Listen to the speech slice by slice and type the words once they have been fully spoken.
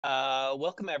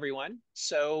Welcome, everyone.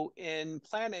 So in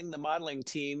planning, the modeling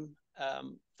team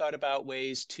thought about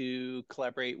ways to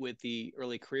collaborate with the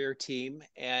early career team,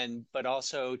 but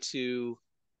also to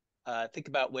think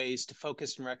about ways to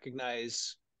focus and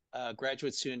recognize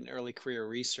graduate student and early career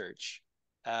research.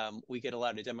 We get a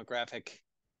lot of demographic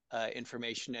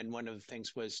information, and one of the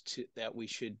things was that we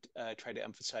should try to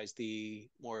emphasize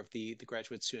more of the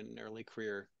graduate student and early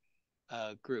career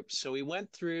groups. So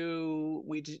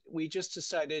we just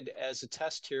decided as a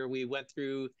test here, we went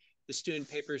through the student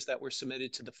papers that were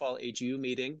submitted to the fall AGU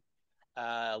meeting,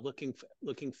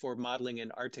 looking for modeling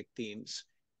and Arctic themes.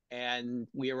 And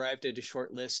we arrived at a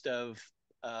short list of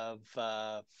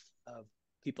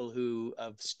people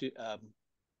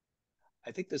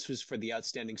I think this was for the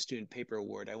Outstanding Student Paper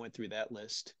Award. I went through that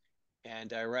list.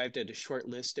 And I arrived at a short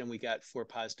list and we got 4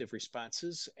 positive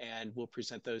responses, and we'll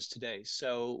present those today.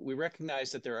 So we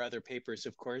recognize that there are other papers,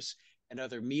 of course, and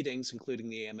other meetings, including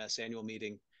the AMS annual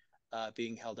meeting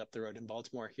being held up the road in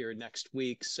Baltimore here next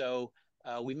week. So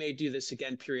we may do this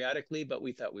again periodically, but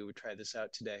we thought we would try this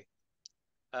out today.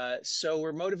 So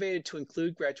we're motivated to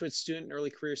include graduate student and early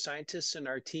career scientists in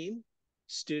our team.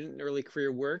 Student and early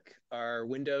career work are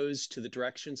windows to the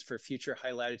directions for future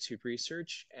high latitude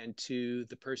research and to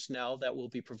the personnel that will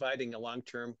be providing a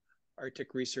long-term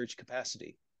Arctic research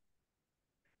capacity.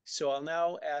 So I'll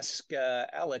now ask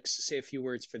Alex to say a few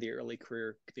words for the early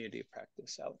career community of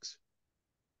practice. Alex.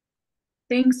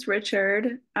 Thanks,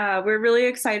 Richard. We're really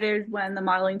excited when the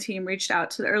modeling team reached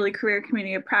out to the early career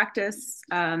community of practice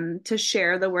to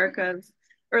share the work of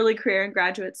early career and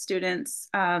graduate students.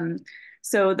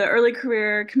 So the early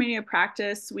career community of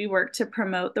practice, we work to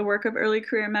promote the work of early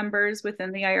career members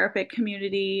within the IARPIC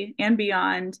community and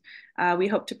beyond. We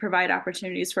hope to provide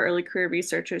opportunities for early career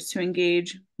researchers to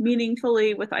engage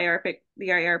meaningfully with the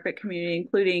IARPIC community,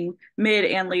 including mid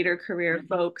and later career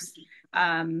folks,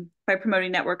 by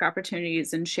promoting network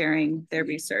opportunities and sharing their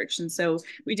research. And so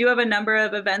we do have a number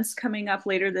of events coming up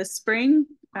later this spring.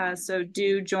 So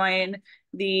do join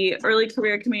the early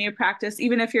career community of practice,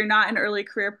 even if you're not an early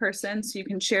career person, so you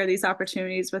can share these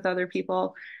opportunities with other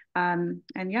people. And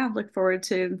yeah, look forward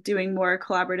to doing more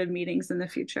collaborative meetings in the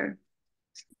future.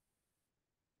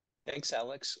 Thanks,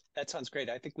 Alex. That sounds great.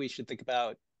 I think we should think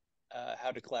about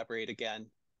how to collaborate again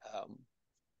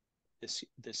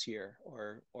this year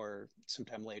or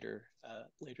sometime later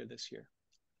this year.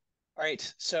 All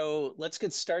right, so let's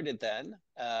get started then.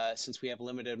 Since we have a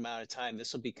limited amount of time,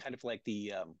 this will be kind of like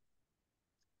the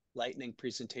lightning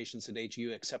presentations at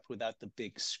AGU, except without the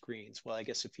big screens. Well, I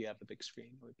guess if you have a big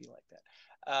screen, it would be like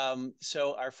that.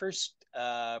 So our first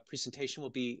presentation will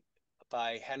be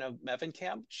by Hannah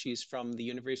Mevenkamp. She's from the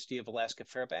University of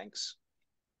Alaska-Fairbanks,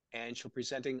 and she'll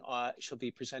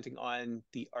be presenting on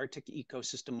the Arctic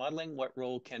ecosystem modeling. What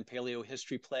role can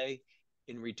paleohistory play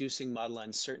in reducing model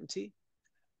uncertainty?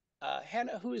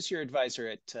 Hannah, who is your advisor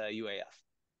at UAF?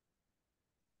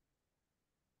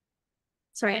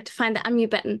 Sorry, I had to find the unmute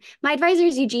button. My advisor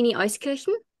is Eugenie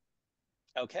Euskirchen.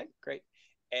 Okay, great.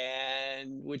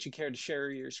 And would you care to share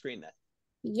your screen then?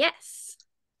 Yes.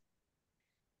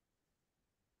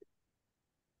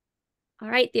 All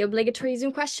right, the obligatory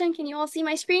Zoom question. Can you all see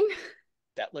my screen?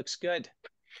 That looks good.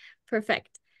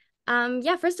 Perfect.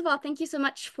 Yeah, first of all, thank you so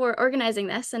much for organizing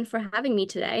this and for having me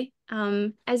today.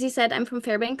 As you said, I'm from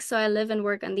Fairbanks, so I live and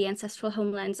work on the ancestral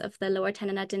homelands of the Lower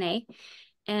Tanana Dene.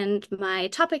 And my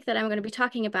topic that I'm going to be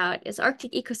talking about is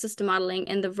Arctic ecosystem modeling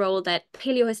and the role that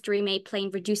paleohistory may play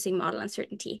in reducing model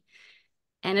uncertainty.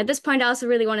 And at this point, I also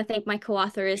really want to thank my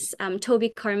co-authors, Toby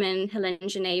Carmen, Helen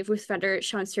Genet, Ruth Rudder,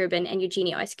 Sean Serban, and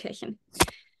Eugenie Euskirchen.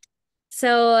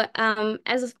 So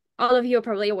as all of you are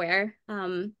probably aware,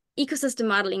 ecosystem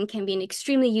modeling can be an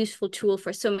extremely useful tool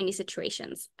for so many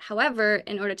situations. However,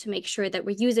 in order to make sure that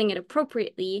we're using it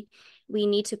appropriately, we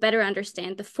need to better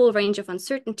understand the full range of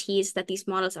uncertainties that these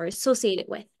models are associated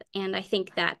with. And I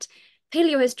think that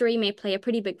paleohistory may play a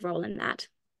pretty big role in that.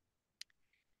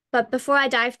 But before I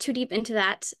dive too deep into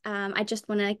that, I just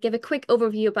want to give a quick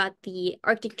overview about the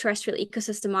Arctic terrestrial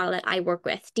ecosystem model that I work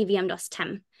with,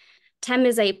 DVM-TEM. TEM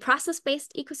is a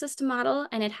process-based ecosystem model,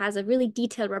 and it has a really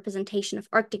detailed representation of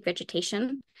Arctic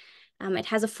vegetation. It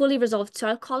has a fully resolved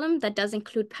soil column that does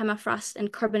include permafrost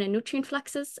and carbon and nutrient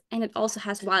fluxes, and it also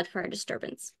has wildfire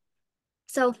disturbance.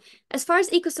 So as far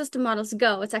as ecosystem models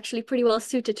go, it's actually pretty well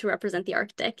suited to represent the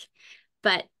Arctic,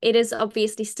 but it is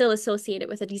obviously still associated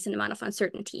with a decent amount of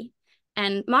uncertainty.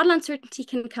 And model uncertainty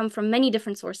can come from many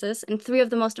different sources, and 3 of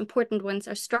the most important ones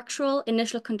are structural,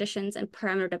 initial conditions, and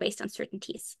parameter-based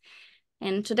uncertainties.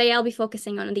 And today I'll be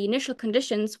focusing on the initial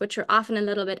conditions, which are often a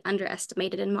little bit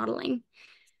underestimated in modeling.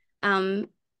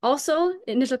 Also,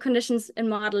 initial conditions in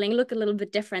modeling look a little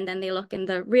bit different than they look in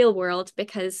the real world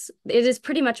because it is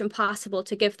pretty much impossible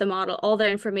to give the model all the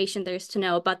information there is to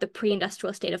know about the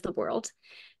pre-industrial state of the world.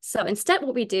 So instead,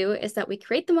 what we do is that we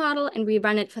create the model and we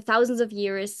run it for thousands of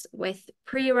years with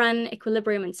pre-run,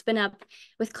 equilibrium, and spin-up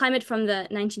with climate from the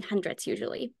 1900s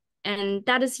usually. And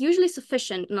that is usually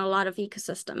sufficient in a lot of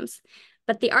ecosystems.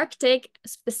 But the Arctic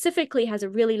specifically has a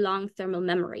really long thermal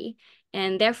memory.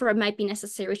 And therefore, it might be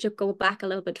necessary to go back a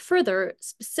little bit further,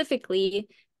 specifically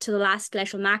to the last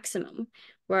glacial maximum,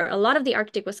 where a lot of the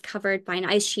Arctic was covered by an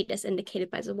ice sheet as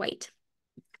indicated by the white.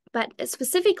 But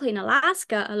specifically in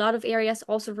Alaska, a lot of areas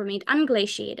also remained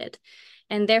unglaciated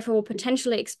and therefore were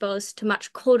potentially exposed to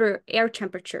much colder air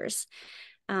temperatures.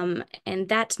 And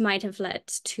that might have led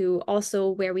to also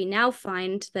where we now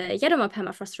find the Yedoma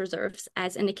permafrost reserves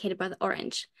as indicated by the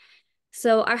orange.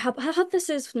 So our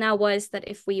hypothesis now was that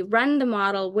if we run the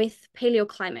model with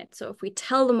paleoclimate, so if we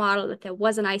tell the model that there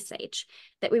was an ice age,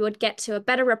 that we would get to a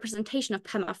better representation of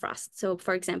permafrost. So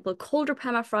for example, colder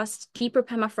permafrost, deeper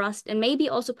permafrost, and maybe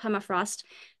also permafrost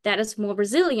that is more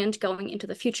resilient going into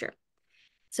the future.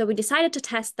 So we decided to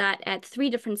test that at 3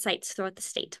 different sites throughout the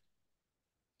state.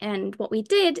 And what we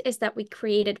did is that we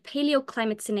created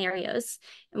paleoclimate scenarios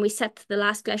and we set the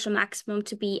last glacial maximum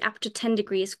to be up to 10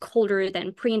 degrees colder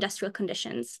than pre-industrial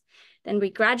conditions. Then we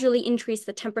gradually increased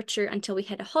the temperature until we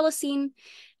hit a Holocene,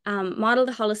 modeled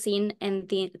the Holocene, and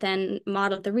then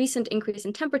modeled the recent increase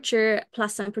in temperature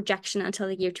plus some projection until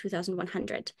the year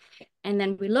 2100. And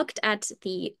then we looked at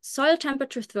the soil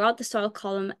temperature throughout the soil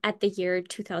column at the year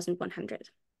 2100.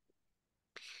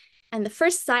 And the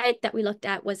first site that we looked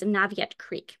at was Naviet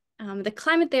Creek. The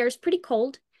climate there is pretty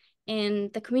cold,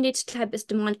 and the community type is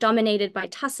dominated by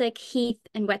tussock, heath,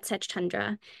 and wet sedge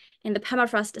tundra, and the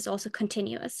permafrost is also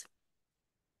continuous.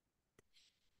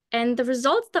 And the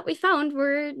results that we found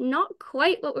were not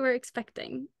quite what we were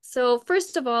expecting. So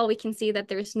first of all, we can see that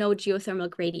there's no geothermal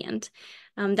gradient.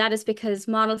 That is because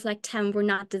models like TEM were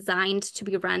not designed to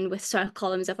be run with soil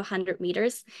columns of 100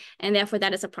 meters. And therefore,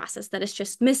 that is a process that is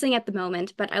just missing at the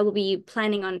moment, but I will be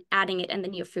planning on adding it in the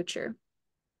near future.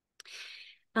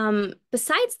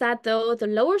 Besides that, though, the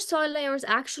lower soil layers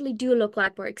actually do look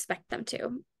like we expect them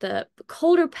to. The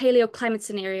colder paleoclimate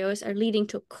scenarios are leading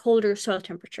to colder soil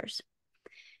temperatures.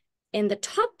 In the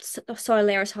top soil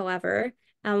layers, however,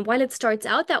 while it starts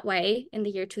out that way in the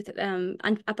year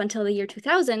up until the year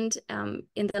 2000,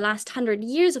 in the last 100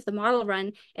 years of the model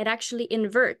run, it actually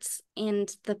inverts,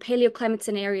 and the paleoclimate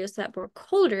scenarios that were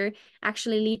colder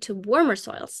actually lead to warmer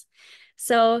soils.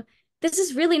 So this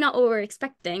is really not what we're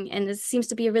expecting, and it seems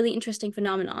to be a really interesting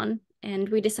phenomenon. And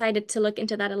we decided to look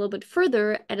into that a little bit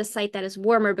further at a site that is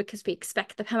warmer because we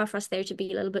expect the permafrost there to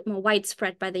be a little bit more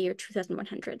widespread by the year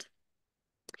 2100.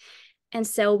 And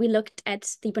so we looked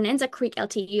at the Bonanza Creek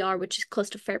LTER, which is close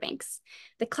to Fairbanks.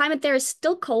 The climate there is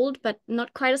still cold, but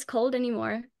not quite as cold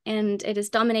anymore. And it is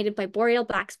dominated by boreal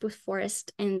blackspruce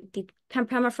forest, and the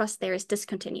permafrost there is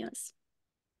discontinuous.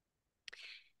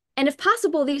 And if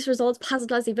possible, these results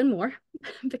puzzled us even more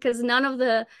because none of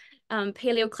the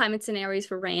paleoclimate scenarios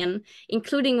we ran,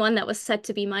 including one that was set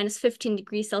to be minus 15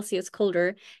 degrees Celsius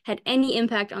colder, had any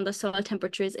impact on the soil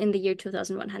temperatures in the year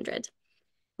 2100.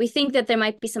 We think that there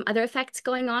might be some other effects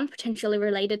going on, potentially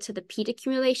related to the peat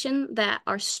accumulation, that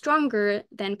are stronger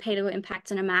than paleo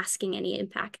impacts and are masking any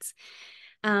impacts.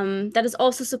 That is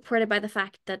also supported by the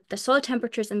fact that the soil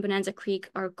temperatures in Bonanza Creek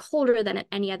are colder than at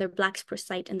any other black spruce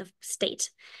site in the state.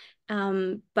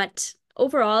 But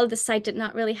overall, the site did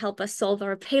not really help us solve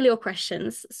our paleo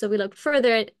questions. So we looked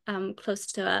further close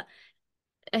to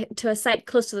a site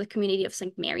close to the community of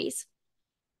St. Mary's.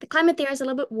 The climate there is a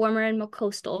little bit warmer and more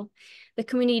coastal. The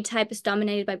community type is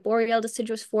dominated by boreal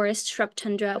deciduous forest, shrub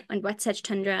tundra, and wet sedge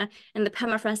tundra, and the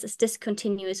permafrost is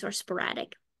discontinuous or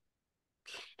sporadic.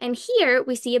 And here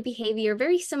we see a behavior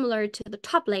very similar to the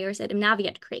top layers at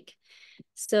Naviet Creek.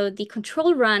 So the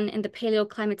control run in the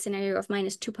paleoclimate scenario of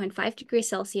minus 2.5 degrees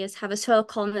Celsius have a soil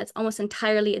column that's almost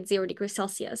entirely at 0 degrees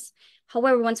Celsius.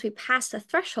 However, once we pass the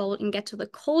threshold and get to the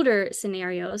colder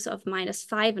scenarios of minus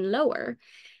 5 and lower,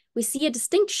 we see a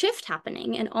distinct shift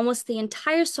happening, and almost the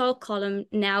entire soil column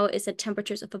now is at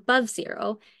temperatures of above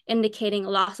 0, indicating a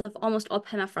loss of almost all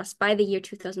permafrost by the year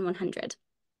 2100.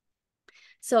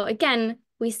 So again,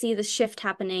 we see the shift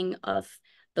happening of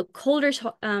the colder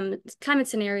climate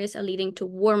scenarios are leading to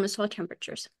warmer soil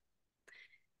temperatures.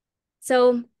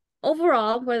 So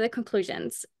overall, what are the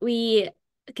conclusions? We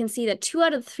can see that 2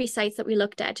 out of the 3 sites that we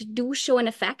looked at do show an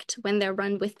effect when they're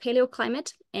run with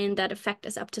paleoclimate, and that effect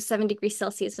is up to 7 degrees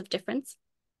Celsius of difference.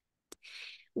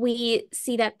 we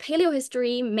see that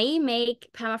paleohistory may make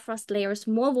permafrost layers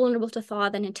more vulnerable to thaw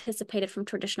than anticipated from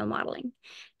traditional modeling.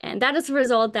 And that is a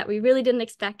result that we really didn't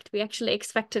expect. We actually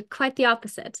expected quite the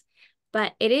opposite.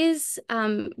 But it is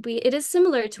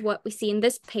similar to what we see in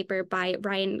this paper by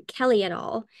Ryan Kelly et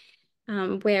al.,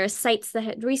 where sites that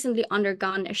had recently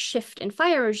undergone a shift in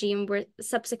fire regime were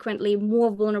subsequently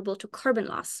more vulnerable to carbon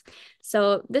loss.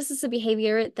 So this is a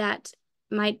behavior that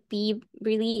might be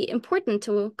really important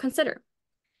to consider.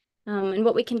 And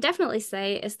what we can definitely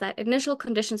say is that initial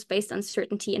conditions-based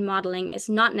uncertainty in modeling is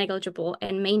not negligible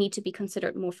and may need to be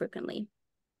considered more frequently.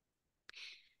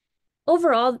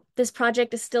 Overall, this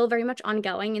project is still very much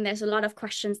ongoing, and there's a lot of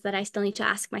questions that I still need to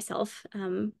ask myself.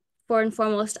 For and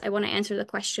foremost, I want to answer the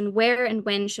question, where and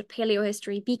when should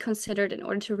paleohistory be considered in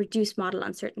order to reduce model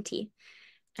uncertainty?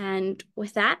 And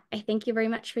with that, I thank you very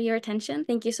much for your attention.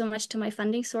 Thank you so much to my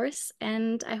funding source,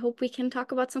 and I hope we can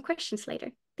talk about some questions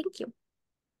later. Thank you.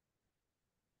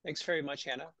 Thanks very much,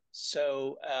 Hannah.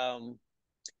 So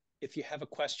if you have a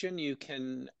question, you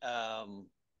can, I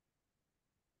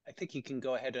think you can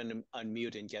go ahead and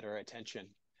unmute and get our attention.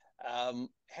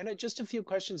 Hannah, just a few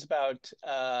questions about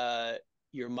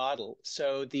your model.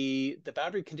 So the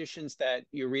boundary conditions that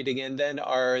you're reading in then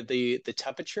are the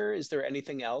temperature. Is there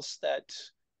anything else that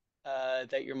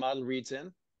that your model reads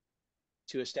in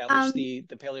to establish the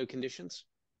paleo conditions?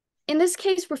 In this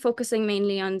case, we're focusing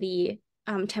mainly on the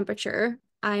temperature.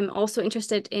 I'm also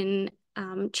interested in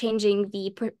changing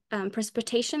the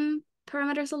precipitation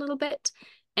parameters a little bit.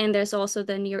 And there's also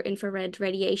the near-infrared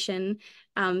radiation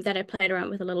that I played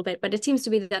around with a little bit. But it seems to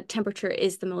be that temperature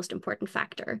is the most important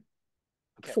factor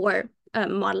for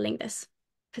modeling this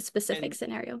specific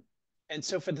scenario. And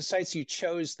so for the sites you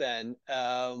chose then,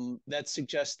 that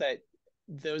suggests that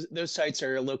those sites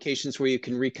are locations where you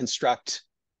can reconstruct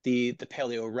the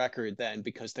paleo record then,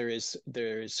 because there is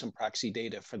some proxy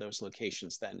data for those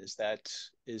locations then.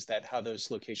 Is that how those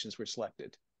locations were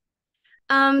selected?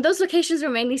 Those locations were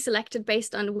mainly selected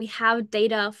based on we have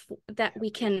data that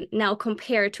we can now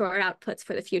compare to our outputs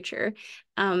for the future.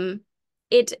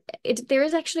 There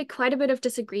is actually quite a bit of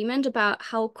disagreement about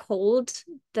how cold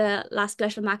the last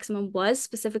glacial maximum was,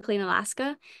 specifically in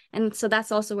Alaska. And so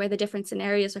that's also where the different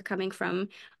scenarios are coming from.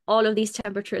 All of these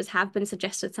temperatures have been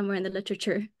suggested somewhere in the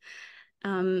literature.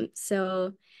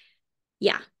 So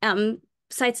yeah,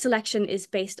 site selection is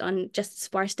based on just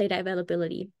sparse data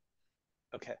availability.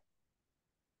 Okay.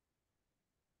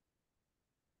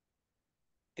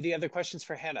 Any other questions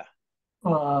for Hannah?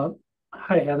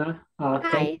 Hi, Hannah.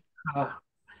 Hi.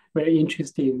 Very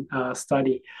interesting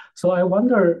study. So I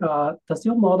wonder, does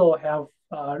your model have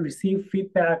received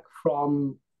feedback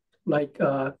from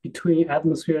between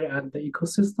atmosphere and the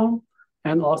ecosystem?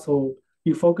 And also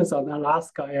you focus on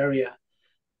Alaska area.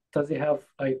 Does it have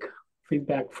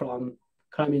feedback from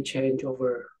climate change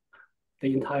over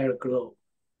the entire globe?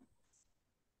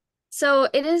 So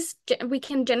we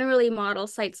can generally model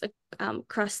sites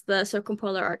across the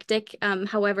circumpolar Arctic.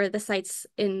 However, the sites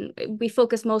we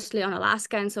focus mostly on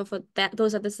Alaska, and so for that,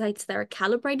 those are the sites that are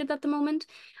calibrated at the moment.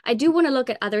 I do want to look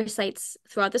at other sites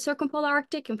throughout the circumpolar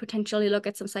Arctic and potentially look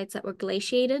at some sites that were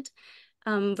glaciated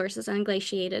versus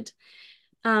unglaciated.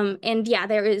 And yeah,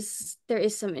 there is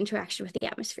some interaction with the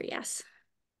atmosphere, yes.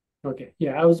 Okay,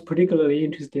 yeah, I was particularly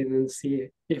interested in see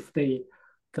if the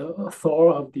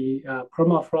thaw of the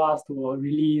permafrost will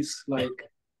release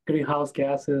greenhouse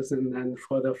gases and then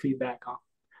further feedback on.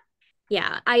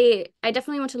 Yeah, I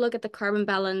definitely want to look at the carbon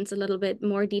balance a little bit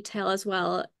more detail as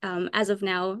well. As of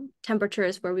now, temperature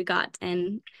is where we got,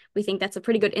 and we think that's a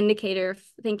pretty good indicator of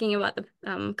thinking about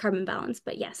the carbon balance,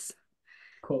 but yes.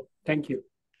 Cool, thank you.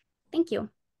 Thank you.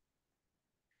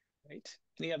 Great.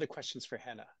 Any other questions for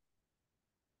Hannah?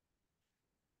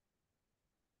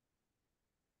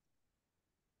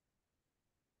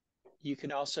 You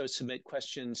can also submit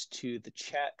questions to the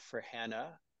chat for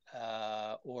Hannah,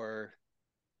 or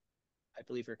I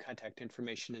believe her contact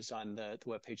information is on the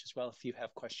webpage as well. If you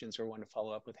have questions or want to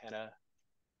follow up with Hannah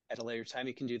at a later time,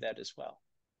 you can do that as well.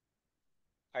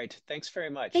 All right, thanks very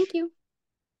much. Thank you.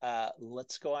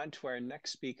 Let's go on to our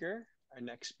next speaker. Our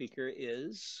next speaker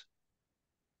is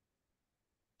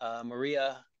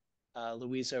Maria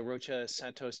Luísa Rocha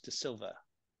Santos de Silva.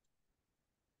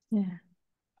 Yeah.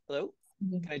 Hello?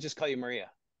 Can I just call you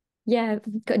Maria? Yeah,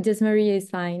 just Maria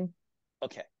is fine.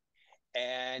 Okay.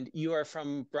 And you are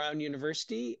from Brown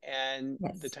University, and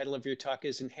yes. The title of your talk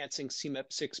is Enhancing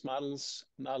CMIP6 Models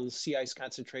Sea Ice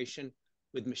Concentration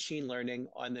with Machine Learning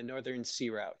on the Northern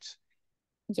Sea Route.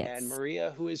 Yes. And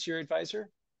Maria, who is your advisor?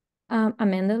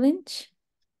 Amanda Lynch.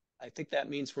 I think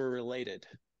that means we're related.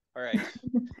 All right.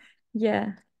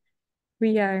 Yeah,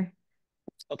 we are.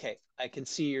 Okay, I can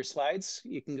see your slides.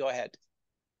 You can go ahead.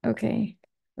 Okay,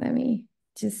 let me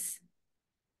just,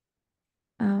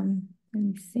 let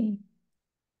me see.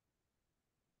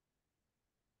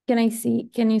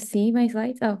 Can you see my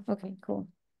slides? Oh, okay, cool.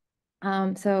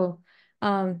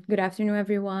 Good afternoon,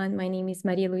 everyone. My name is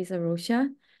Maria Luísa Rocha.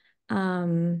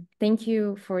 Thank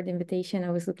you for the invitation.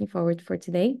 I was looking forward for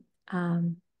today.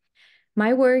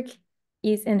 My work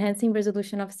is enhancing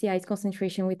resolution of sea ice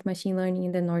concentration with machine learning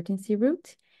in the Northern Sea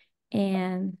route.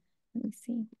 And let me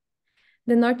see.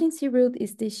 The Northern Sea route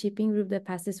is the shipping route that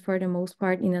passes for the most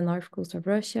part in the north coast of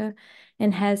Russia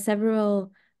and has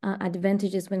several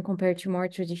advantages when compared to more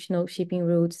traditional shipping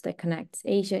routes that connects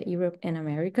Asia, Europe, and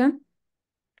America.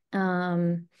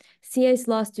 Sea ice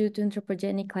loss due to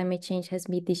anthropogenic climate change has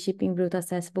made the shipping route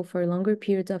accessible for longer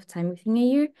periods of time within a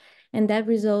year, and that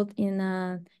result in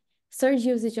a surge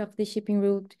usage of the shipping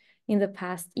route in the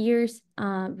past years,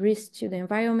 risk to the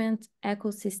environment,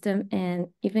 ecosystem, and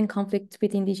even conflicts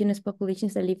with indigenous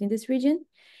populations that live in this region.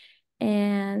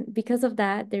 And because of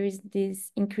that, there is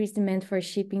this increased demand for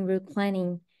shipping route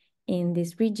planning in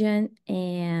this region,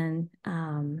 and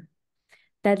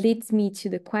that leads me to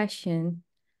the question,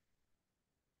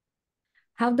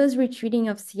 how does retreating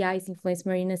of sea ice influence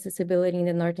marine accessibility in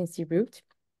the Northern Sea route?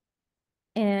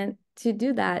 And to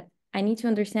do that, I need to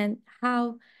understand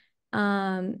how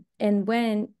and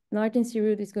when Northern Sea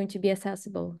route is going to be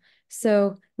accessible.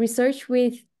 So research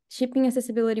with shipping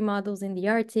accessibility models in the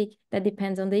Arctic that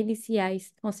depends on daily sea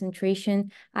ice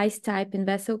concentration, ice type, and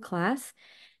vessel class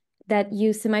that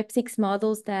use semi-physics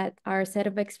models that are a set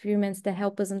of experiments that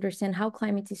help us understand how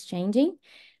climate is changing.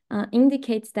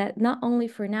 Indicates that not only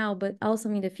for now, but also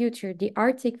in the future, the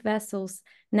Arctic vessels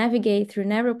navigate through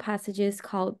narrow passages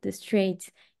called the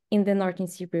straits in the Northern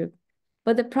Sea route.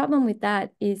 But the problem with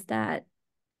that is that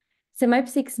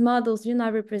semi-physics models do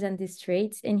not represent these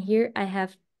straits. And here I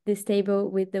have this table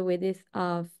with the width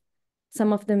of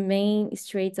some of the main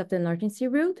straits of the Northern Sea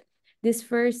route. This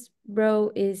first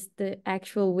row is the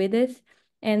actual width.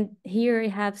 And here I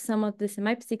have some of the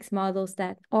semi-physics models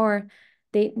that are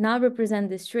they not represent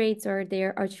the straits or they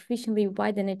are artificially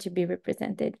widened to be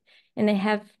represented. And I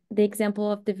have the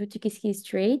example of the Vutikisky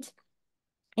Strait,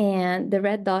 and the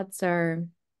red dots are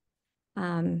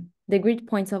the grid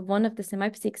points of one of the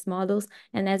semi-physics models.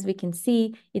 And as we can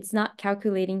see, it's not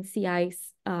calculating sea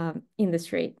ice in the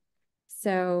strait.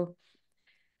 So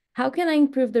how can I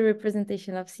improve the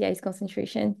representation of sea ice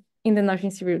concentration in the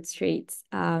Northern Sea route straits?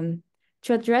 To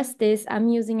address this, I'm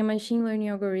using a machine learning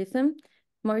algorithm,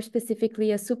 more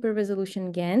specifically a super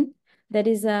resolution GAN. That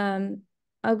is an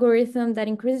algorithm that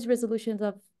increases resolutions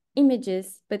of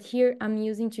images, but here I'm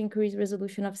using to increase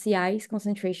resolution of sea ice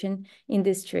concentration in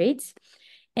these straits.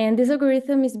 And this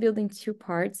algorithm is built in two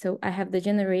parts. So I have the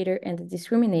generator and the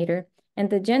discriminator, and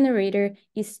the generator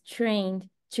is trained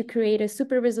to create a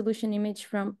super resolution image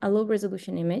from a low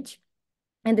resolution image.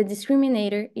 And the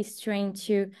discriminator is trained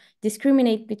to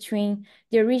discriminate between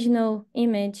the original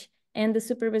image and the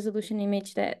super resolution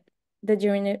image that the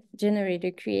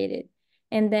generator created,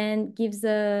 and then gives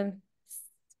a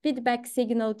feedback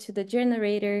signal to the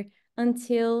generator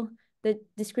until the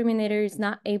discriminator is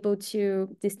not able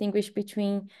to distinguish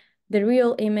between the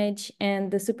real image and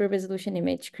the super resolution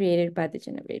image created by the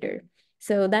generator.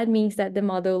 So that means that the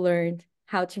model learned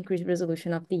how to increase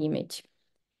resolution of the image.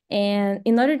 And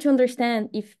in order to understand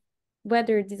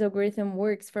whether this algorithm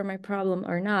works for my problem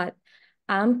or not,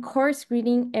 I'm coarse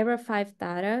grading ERA 5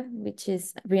 data, which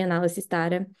is reanalysis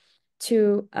data,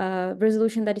 to a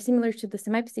resolution that is similar to the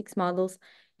semi-physics models.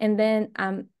 And then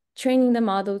I'm training the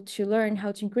model to learn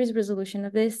how to increase resolution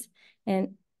of this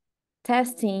and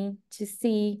testing to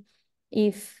see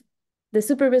if the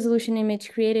super resolution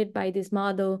image created by this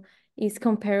model is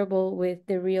comparable with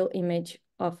the real image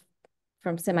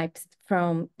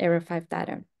from ERA 5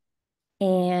 data.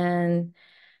 And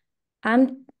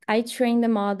I trained the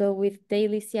model with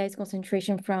daily sea ice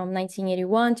concentration from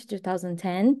 1981 to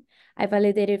 2010. I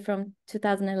validated from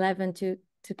 2011 to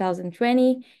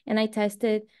 2020, and I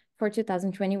tested for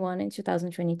 2021 and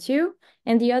 2022.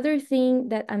 And the other thing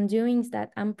that I'm doing is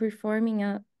that I'm performing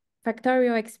a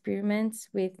factorial experiments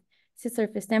with sea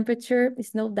surface temperature,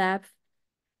 snow depth,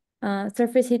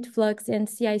 surface heat flux, and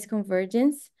sea ice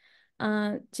convergence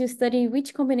to study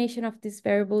which combination of these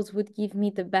variables would give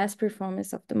me the best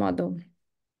performance of the model.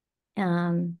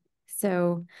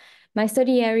 So my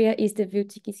study area is the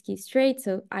Vutikisky Strait.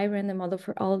 So I ran the model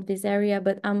for all of this area,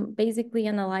 but I'm basically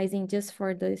analyzing just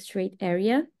for the strait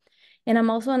area. And I'm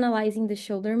also analyzing the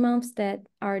shoulder months that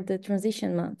are the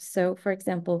transition months. So for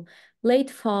example, late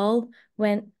fall,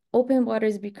 when open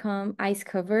waters become ice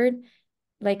covered,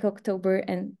 like October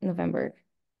and November.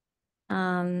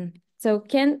 So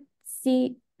can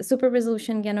super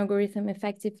resolution GAN algorithm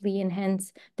effectively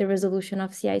enhance the resolution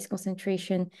of sea ice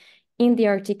concentration in the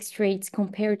Arctic Straits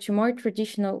compared to more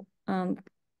traditional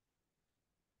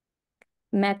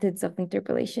methods of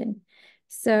interpolation?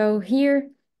 So here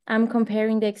I'm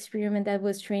comparing the experiment that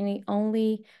was training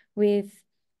only with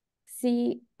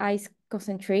sea ice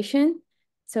concentration.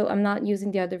 So I'm not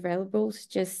using the other variables,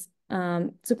 just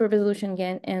super resolution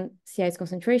again and sea ice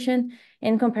concentration,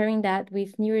 and comparing that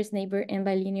with nearest neighbor and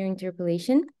bilinear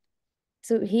interpolation.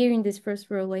 So here in this first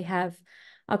row, I have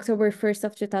October 1st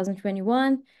of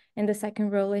 2021, and the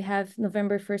second row, I have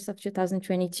November 1st of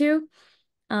 2022.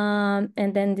 And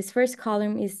then this first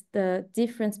column is the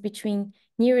difference between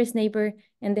nearest neighbor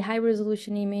and the high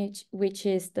resolution image, which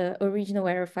is the original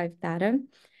Era 5 data.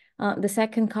 The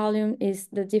second column is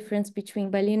the difference between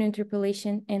bilinear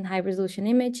interpolation and high resolution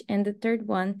image. And the third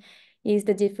one is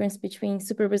the difference between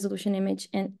super resolution image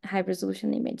and high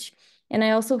resolution image. And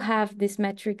I also have these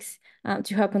metrics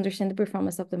to help understand the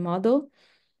performance of the model.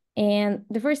 And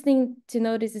the first thing to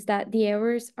notice is that the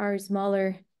errors are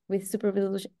smaller with super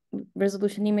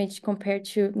resolution image compared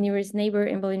to nearest neighbor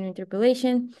and bilinear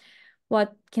interpolation,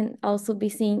 what can also be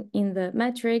seen in the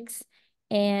metrics.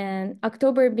 And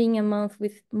October being a month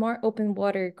with more open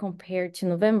water compared to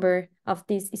November of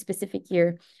this specific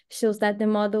year shows that the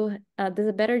model does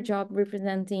a better job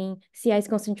representing sea ice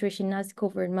concentration in ice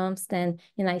covered months than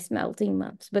in ice melting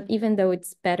months. But even though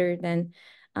it's better than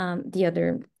the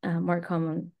other more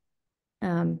common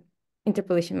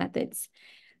interpolation methods.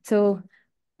 So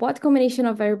what combination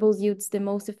of variables yields the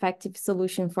most effective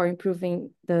solution for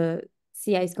improving the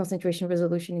sea ice concentration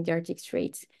resolution in the Arctic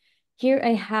Straits? Here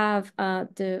I have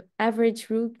the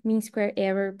average root mean square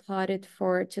error plotted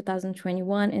for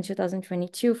 2021 and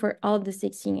 2022 for all the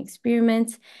 16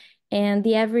 experiments. And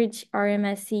the average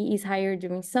RMSE is higher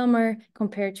during summer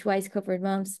compared to ice-covered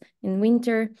months in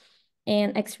winter.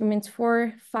 And experiments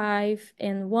 4, 5,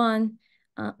 and 1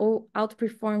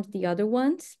 outperformed the other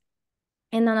ones.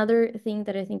 And another thing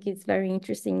that I think is very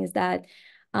interesting is that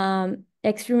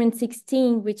experiment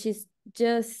 16, which is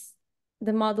just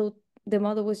the model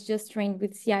was just trained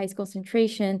with sea ice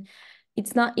concentration.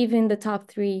 It's not even the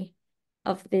top 3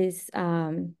 of this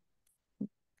kind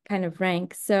of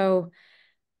rank. So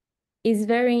it's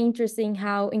very interesting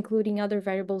how including other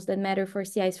variables that matter for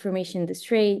sea ice formation in the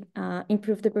strait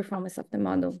improve the performance of the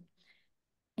model.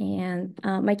 And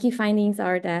my key findings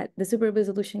are that the super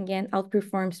resolution GAN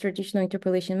outperforms traditional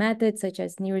interpolation methods such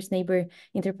as nearest neighbor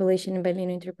interpolation and bilinear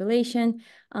interpolation.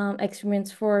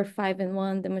 Experiments 4, 5, and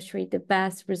 1 demonstrate the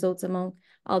best results among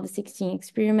all the 16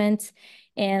 experiments.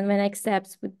 And my next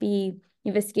steps would be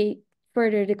investigate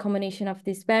further the combination of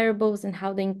these variables and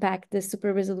how they impact the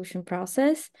super resolution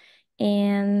process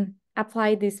and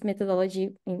apply this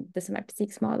methodology in the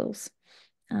SMAP6 models.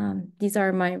 These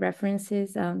are my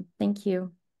references. Thank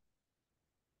you.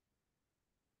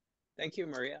 Thank you,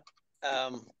 Maria.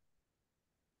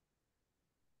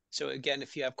 So again,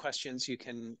 if you have questions, you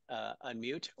can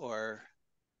unmute or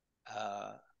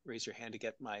raise your hand to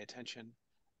get my attention.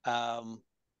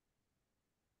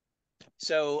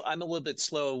 So I'm a little bit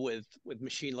slow with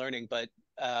machine learning, but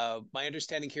my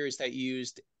understanding here is that you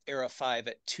used Era 5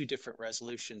 at 2 different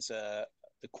resolutions, the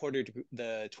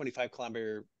 25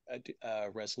 kilometer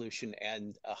resolution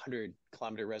and 100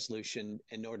 kilometer resolution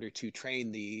in order to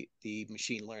train the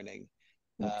machine learning,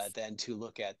 yes. Then to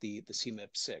look at the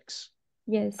CMIP6.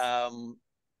 Yes. I'm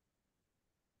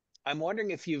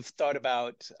wondering if you've thought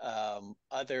about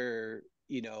other,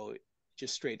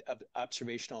 just straight up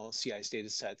observational sea ice data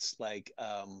sets like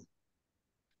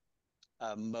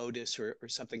MODIS or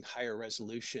something higher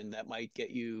resolution that might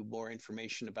get you more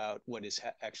information about what is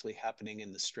actually happening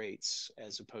in the straits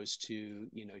as opposed to,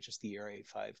 just the Era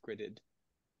 5 gridded.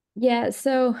 Yeah,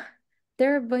 so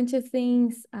there are a bunch of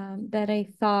things that I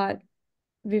thought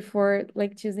before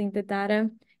choosing the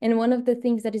data. And one of the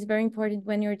things that is very important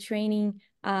when you're training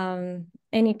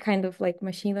any kind of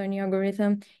machine learning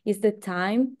algorithm is the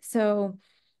time. So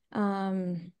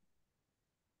the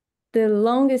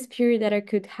longest period that I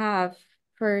could have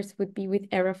first would be with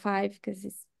Era 5 because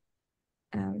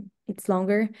it's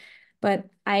longer. But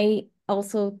I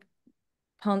also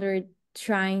pondered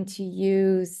trying to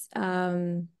use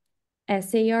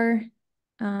SAR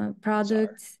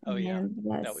products. Oh yeah,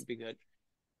 yes. That would be good.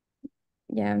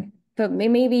 Yeah, but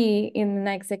maybe in the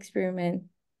next experiment.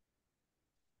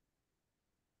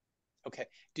 Okay.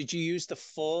 Did you use the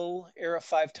full Era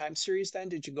 5 time series then?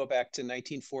 Did you go back to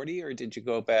 1940 or did you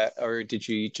go back, or did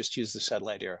you just use the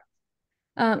satellite era?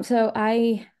 So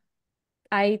I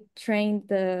trained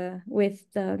with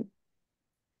the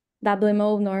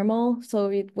WMO normal. So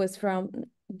it was from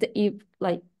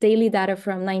like daily data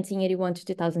from 1981 to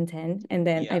 2010, and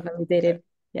then I validated. Okay.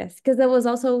 Yes, because I was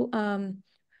also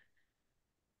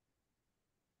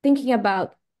thinking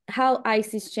about how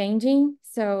ice is changing.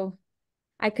 So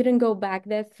I couldn't go back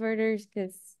that further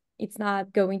because it's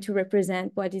not going to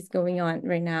represent what is going on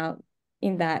right now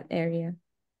in that area.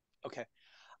 Okay.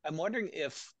 I'm wondering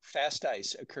if fast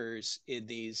ice occurs in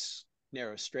these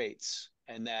narrow straits,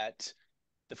 and that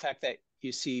the fact that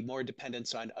you see more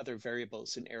dependence on other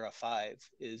variables in era 5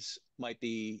 might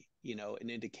be, an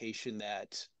indication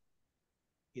that,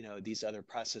 these other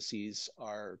processes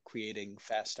are creating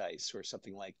fast ice or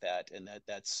something like that, and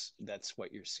that's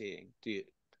what you're seeing.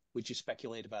 Would you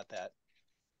speculate about that?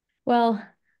 Well,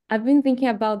 I've been thinking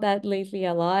about that lately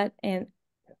a lot, and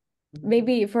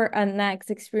maybe for a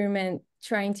next experiment,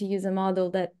 trying to use a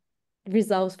model that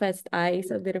resolves fast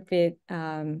ice a little bit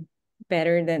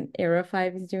better than Era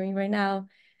 5 is doing right now.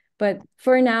 But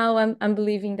for now, I'm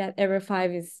believing that Era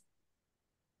 5 is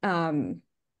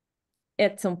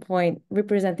at some point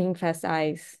representing fast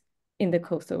ice in the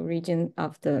coastal region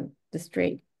of the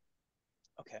strait.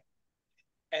 Okay.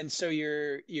 And so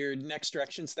your next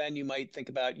directions, then you might think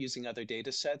about using other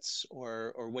data sets,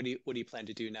 or what do you plan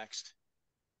to do next?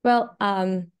 Well,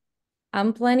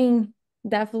 I'm planning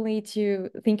definitely to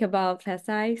think about fast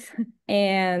ice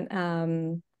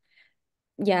and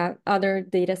yeah, other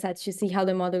data sets to see how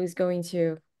the model is going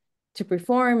to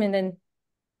perform, and then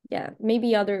yeah,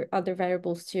 maybe other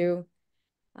variables too.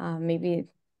 Maybe,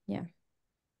 yeah.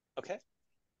 Okay.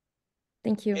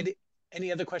 Thank you.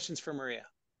 Any other questions for Maria?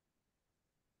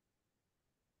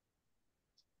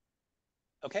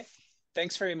 Okay.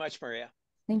 Thanks very much, Maria.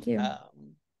 Thank you.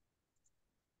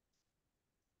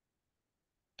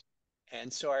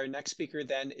 And so our next speaker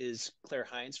then is Claire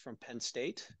Hines from Penn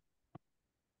State.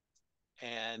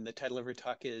 And the title of her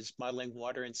talk is Modeling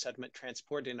Water and Sediment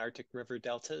Transport in Arctic River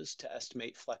Deltas to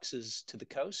Estimate Fluxes to the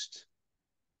Coast.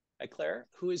 Hi, Claire.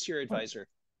 Who is your advisor?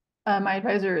 My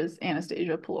advisor is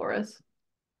Anastasia Poloris.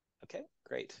 Okay,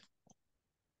 great.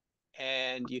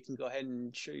 And you can go ahead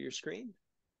and share your screen.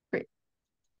 Great.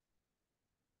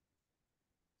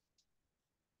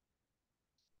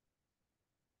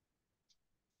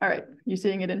 All right, you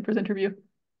seeing it in presenter view?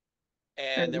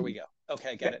 And there we go. Okay,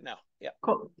 I got it now. Yeah.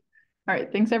 Cool. All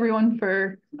right, thanks everyone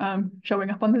for showing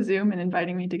up on the Zoom and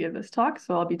inviting me to give this talk.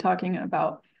 So I'll be talking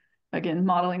about, again,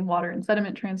 modeling water and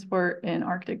sediment transport in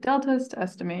Arctic deltas to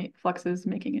estimate fluxes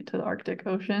making it to the Arctic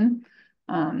Ocean.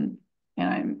 And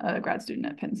I'm a grad student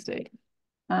at Penn State.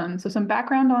 So some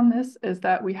background on this is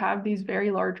that we have these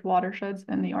very large watersheds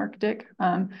in the Arctic,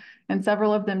 and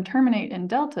several of them terminate in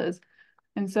deltas.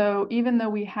 And so even though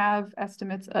we have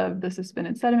estimates of the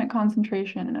suspended sediment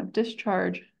concentration and of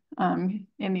discharge in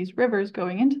these rivers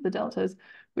going into the deltas,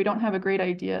 we don't have a great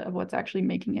idea of what's actually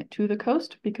making it to the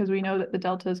coast, because we know that the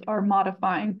deltas are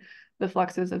modifying the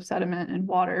fluxes of sediment and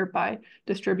water by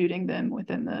distributing them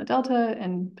within the delta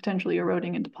and potentially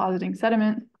eroding and depositing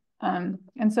sediment. And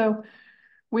so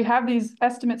we have these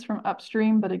estimates from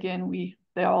upstream, but again,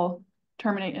 they all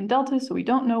terminate in deltas, so we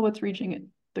don't know what's reaching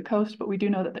the coast, but we do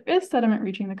know that there is sediment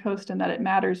reaching the coast and that it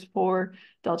matters for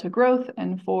delta growth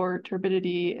and for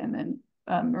turbidity and then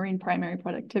marine primary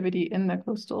productivity in the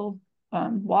coastal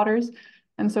waters.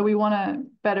 And so we want to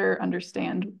better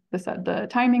understand the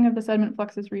timing of the sediment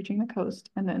fluxes reaching the coast,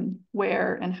 and then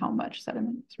where and how much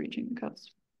sediment is reaching the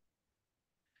coast.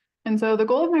 And so the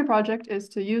goal of my project is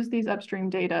to use these upstream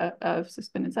data of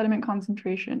suspended sediment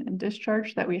concentration and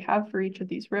discharge that we have for each of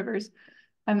these rivers,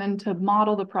 and then to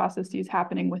model the processes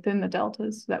happening within the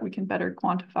deltas so that we can better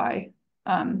quantify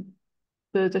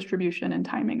the distribution and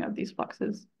timing of these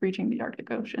fluxes reaching the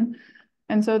Arctic Ocean.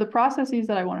 And so the processes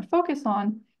that I want to focus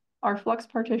on are flux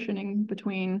partitioning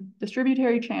between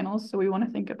distributary channels. So we want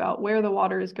to think about where the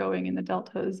water is going in the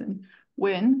deltas and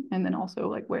when, and then also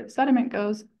like where the sediment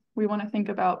goes. We want to think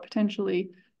about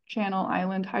potentially channel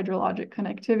island hydrologic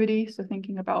connectivity. So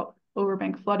thinking about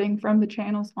overbank flooding from the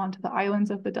channels onto the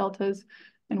islands of the deltas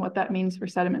and what that means for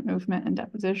sediment movement and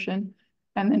deposition.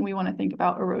 And then we want to think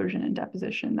about erosion and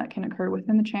deposition that can occur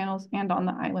within the channels and on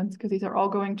the islands, because these are all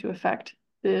going to affect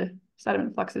the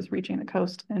sediment fluxes reaching the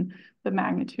coast and the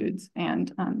magnitudes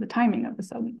and the timing of the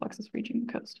sediment fluxes reaching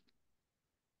the coast.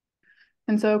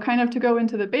 And so kind of to go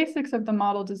into the basics of the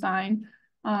model design,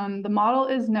 the model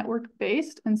is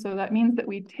network-based, and so that means that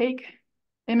we take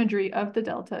imagery of the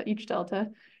delta, each delta,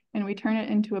 and we turn it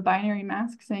into a binary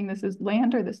mask saying this is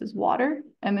land or this is water,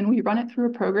 and then we run it through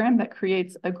a program that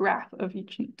creates a graph of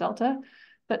each delta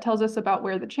that tells us about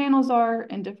where the channels are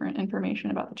and different information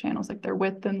about the channels, like their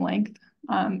width and length,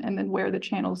 and then where the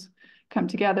channels come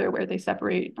together, where they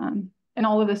separate, and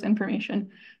all of this information,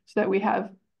 so that we have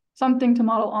something to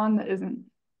model on that isn't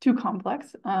too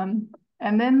complex. And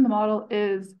then the model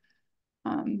is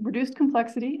reduced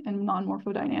complexity and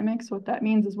non-morphodynamic. So what that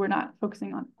means is we're not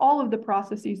focusing on all of the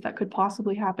processes that could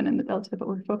possibly happen in the delta, but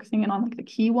we're focusing in on like the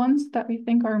key ones that we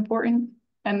think are important.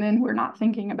 And then we're not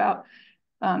thinking about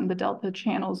the delta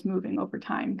channels moving over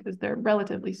time because they're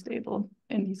relatively stable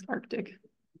in these Arctic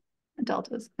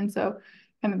deltas. And so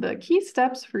kind of the key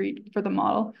steps for the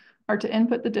model are to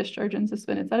input the discharge and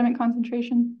suspended sediment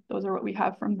concentration. Those are what we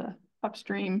have from the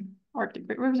upstream Arctic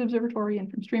Great Rivers Observatory and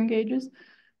from stream gauges.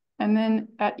 And then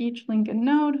at each link and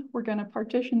node, we're going to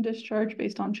partition discharge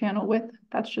based on channel width.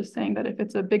 That's just saying that if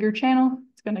it's a bigger channel,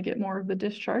 it's going to get more of the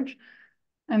discharge.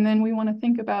 And then we want to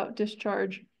think about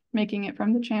discharge, making it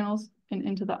from the channels and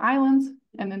into the islands,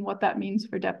 and then what that means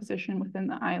for deposition within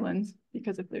the islands.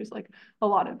 Because if there's like a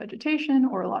lot of vegetation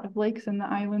or a lot of lakes in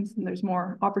the islands, then there's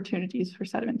more opportunities for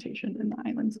sedimentation in the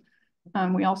islands.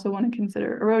 We also want to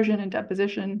consider erosion and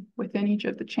deposition within each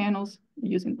of the channels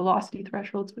using velocity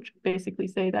thresholds, which basically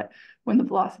say that when the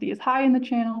velocity is high in the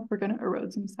channel, we're going to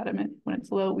erode some sediment. When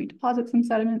it's low, we deposit some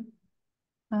sediment.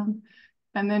 And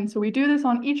then, so we do this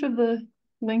on each of the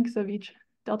links of each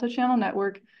delta channel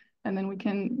network, and then we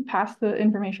can pass the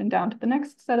information down to the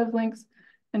next set of links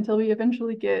until we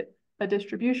eventually get a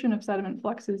distribution of sediment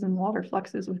fluxes and water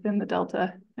fluxes within the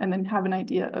delta, and then have an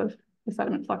idea of the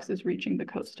sediment fluxes reaching the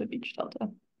coast of each delta.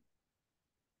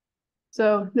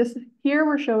 So here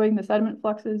we're showing the sediment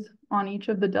fluxes on each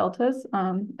of the deltas,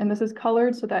 and this is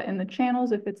colored so that in the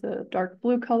channels, if it's a dark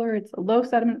blue color, it's a low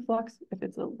sediment flux. If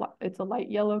it's a light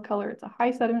yellow color, it's a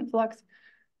high sediment flux.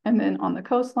 And then on the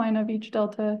coastline of each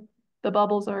delta, the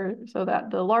bubbles are so that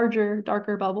the larger,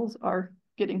 darker bubbles are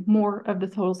getting more of the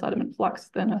total sediment flux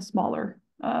than a smaller,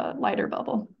 lighter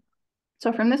bubble.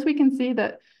 So from this, we can see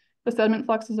that the sediment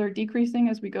fluxes are decreasing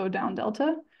as we go down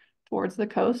delta towards the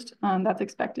coast. That's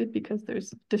expected because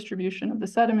there's distribution of the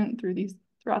sediment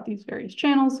throughout these various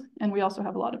channels, and we also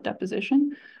have a lot of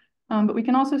deposition. But we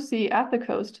can also see at the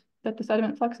coast that the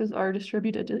sediment fluxes are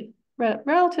distributed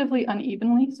relatively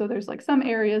unevenly. So there's like some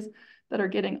areas that are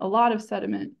getting a lot of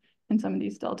sediment in some of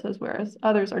these deltas, whereas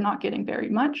others are not getting very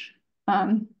much.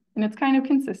 And it's kind of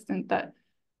consistent that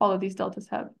all of these deltas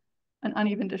have an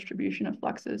uneven distribution of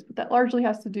fluxes, but that largely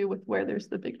has to do with where there's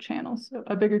the big channels. So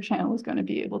a bigger channel is going to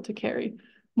be able to carry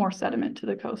more sediment to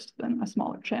the coast than a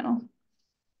smaller channel.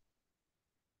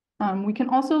 We can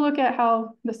also look at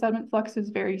how the sediment fluxes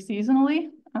vary seasonally.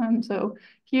 So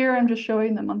here I'm just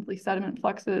showing the monthly sediment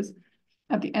fluxes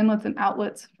at the inlets and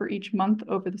outlets for each month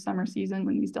over the summer season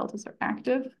when these deltas are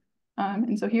active.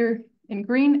 And so here in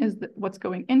green is what's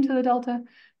going into the delta,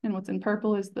 and what's in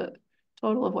purple is the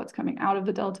total of what's coming out of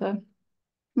the delta.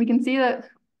 We can see that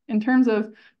in terms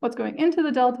of what's going into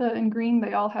the delta in green,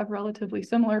 they all have relatively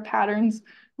similar patterns,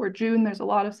 where June, there's a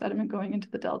lot of sediment going into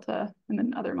the delta, and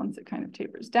then other months it kind of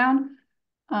tapers down.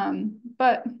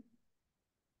 But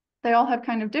they all have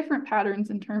kind of different patterns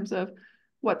in terms of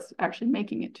what's actually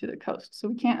making it to the coast. So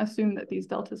we can't assume that these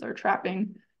deltas are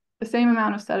trapping the same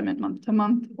amount of sediment month to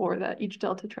month, or that each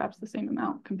delta traps the same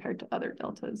amount compared to other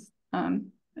deltas.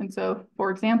 And so,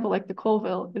 for example, like the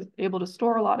Colville is able to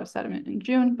store a lot of sediment in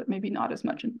June, but maybe not as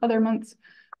much in other months.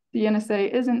 The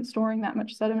NSA isn't storing that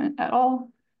much sediment at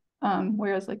all,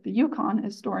 whereas like the Yukon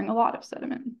is storing a lot of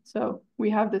sediment. So we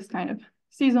have this kind of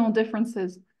seasonal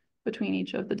differences between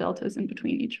each of the deltas and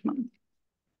between each month.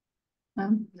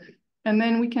 And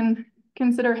then we can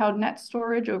consider how net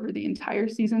storage over the entire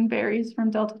season varies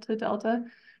from delta to delta.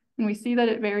 And we see that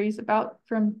it varies about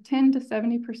from 10 to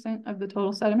 70% of the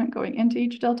total sediment going into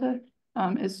each delta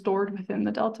is stored within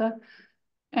the delta.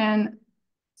 And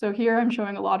so here I'm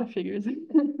showing a lot of figures,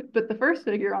 but the first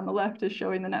figure on the left is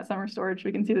showing the net summer storage.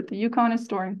 We can see that the Yukon is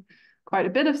storing quite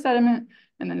a bit of sediment,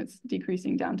 and then it's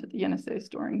decreasing down to the NSA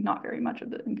storing not very much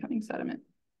of the incoming sediment.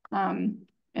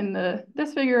 In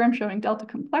this figure, I'm showing delta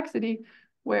complexity,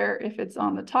 where if it's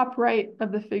on the top right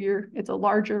of the figure, it's a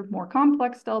larger, more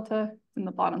complex delta. In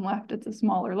the bottom left, it's a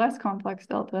smaller, less complex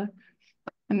delta.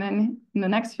 And then in the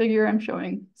next figure, I'm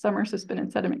showing summer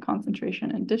suspended sediment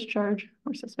concentration and discharge,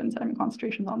 where suspended sediment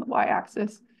concentration is on the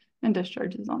y-axis and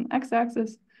discharge is on the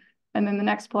x-axis. And then the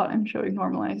next plot, I'm showing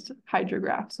normalized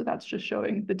hydrograph. So that's just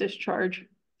showing the discharge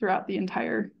throughout the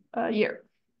entire year.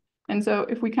 And so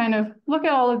if we kind of look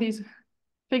at all of these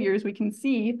figures, we can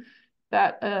see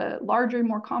that a larger,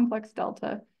 more complex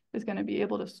delta is going to be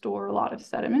able to store a lot of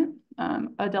sediment.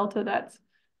 A delta that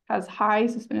has high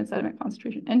suspended sediment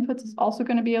concentration inputs is also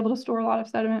going to be able to store a lot of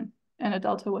sediment, and a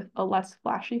delta with a less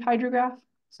flashy hydrograph.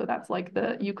 So that's like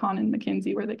the Yukon and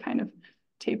McKenzie, where they kind of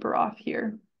taper off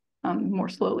here more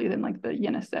slowly than like the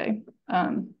Yenisei,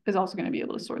 is also going to be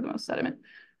able to store the most sediment.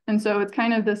 And so it's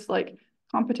kind of this like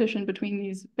competition between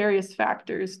these various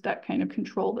factors that kind of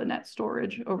control the net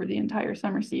storage over the entire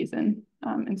summer season.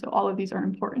 And so all of these are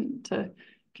important to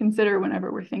consider whenever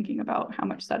we're thinking about how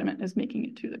much sediment is making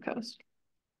it to the coast.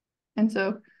 And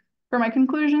so for my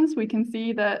conclusions, we can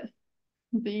see that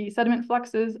the sediment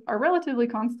fluxes are relatively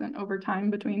constant over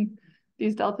time between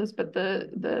these deltas, but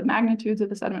the magnitudes of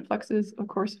the sediment fluxes, of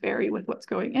course, vary with what's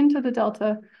going into the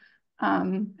delta.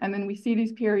 And then we see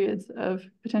these periods of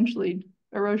potentially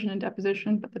erosion and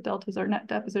deposition, but the deltas are net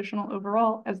depositional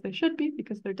overall, as they should be,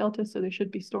 because they're deltas, so they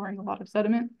should be storing a lot of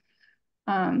sediment.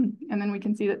 And then we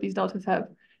can see that these deltas have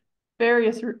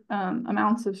various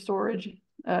amounts of storage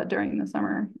during the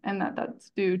summer, and that's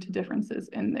due to differences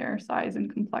in their size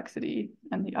and complexity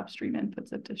and the upstream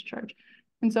inputs of discharge.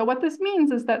 And so what this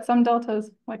means is that some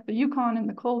deltas, like the Yukon and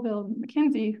the Colville and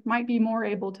McKenzie, might be more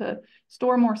able to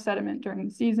store more sediment during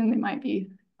the season. They might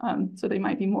be, so they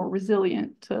might be more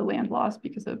resilient to land loss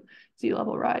because of sea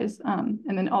level rise. And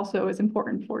then also is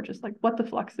important for just like what the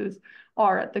fluxes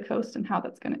are at the coast and how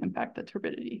that's going to impact the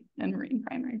turbidity and marine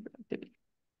primary productivity.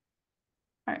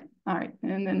 All right.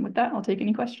 And then with that, I'll take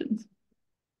any questions.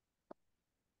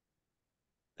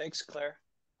 Thanks, Claire.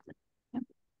 Yeah.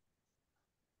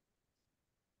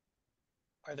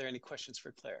 Are there any questions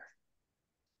for Claire?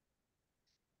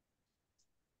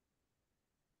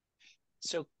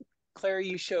 So Claire,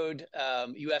 you showed,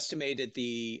 you estimated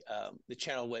the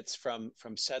channel widths from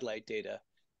satellite data.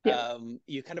 Yeah.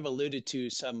 You kind of alluded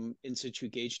to some in situ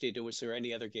gauge data. Was there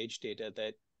any other gauge data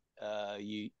that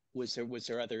was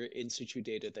there other in situ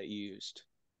data that you used?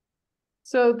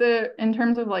 So in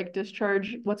terms of like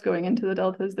discharge, what's going into the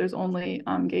deltas, there's only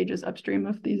gauges upstream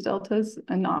of these deltas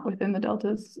and not within the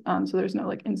deltas. So there's no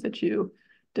like in situ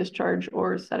discharge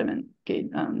or sediment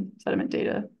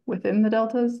data within the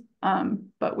deltas.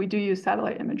 But we do use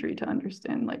satellite imagery to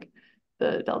understand like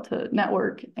the delta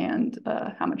network and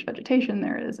how much vegetation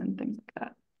there is and things like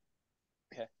that.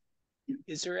 Okay.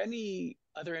 Is there any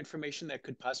other information that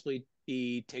could possibly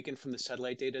be taken from the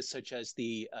satellite data, such as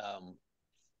the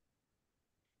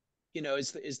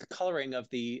is the coloring of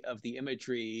the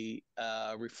imagery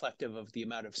reflective of the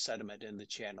amount of sediment in the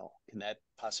channel? Can that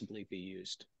possibly be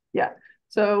used? Yeah.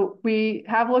 So we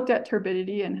have looked at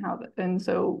turbidity and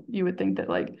so you would think that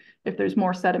like if there's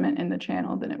more sediment in the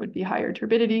channel, then it would be higher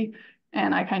turbidity.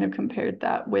 And I kind of compared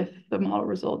that with the model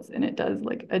results, and it does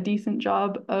like a decent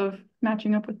job of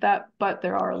matching up with that. But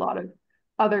there are a lot of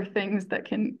other things that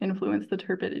can influence the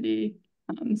turbidity.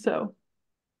 So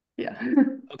yeah.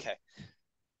 Okay.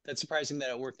 That's surprising that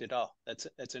it worked at all.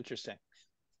 That's interesting.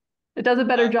 It does a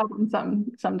better job on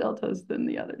some deltas than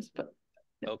the others, but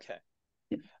yeah. Okay.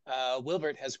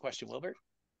 Wilbert has a question. Wilbert?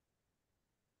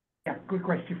 Yeah, good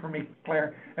question for me,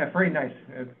 Claire. Very nice.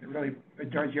 Really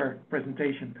enjoyed your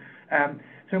presentation.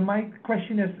 So my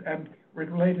question is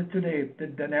related to the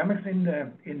dynamics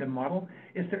in the model.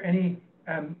 Is there any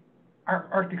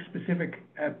Arctic-specific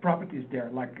properties there,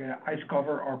 like ice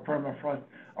cover or permafrost,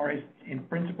 or is in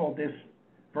principle this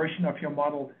version of your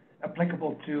model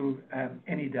applicable to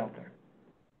any delta?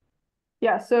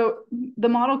 Yeah, so the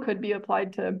model could be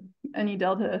applied to any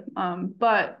delta,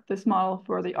 but this model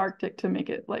for the Arctic, to make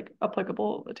it like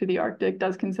applicable to the Arctic,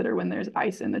 does consider when there's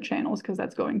ice in the channels, because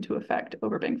that's going to affect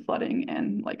overbank flooding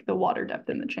and like the water depth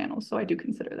in the channels. So I do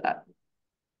consider that.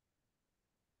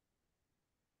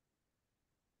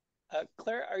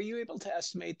 Claire, are you able to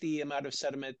estimate the amount of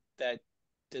sediment that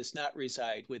does not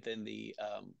reside within the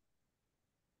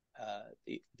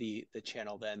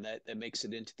channel then that makes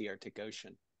it into the Arctic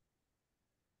Ocean?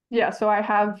 Yeah, so I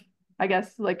have, I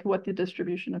guess, like what the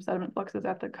distribution of sediment flux is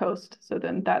at the coast. So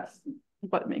then that's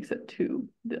what makes it to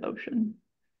the ocean.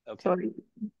 Okay. So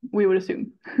we would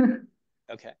assume.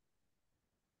 Okay.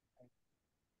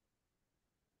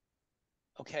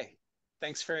 Okay,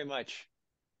 thanks very much.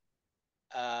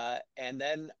 And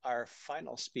then our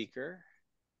final speaker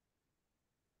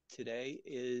today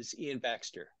is Ian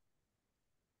Baxter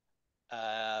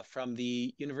from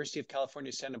the University of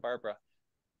California, Santa Barbara.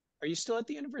 Are you still at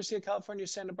the University of California,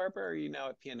 Santa Barbara, or are you now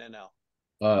at PNNL?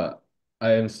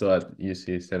 I am still at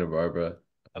UC Santa Barbara.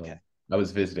 Okay. I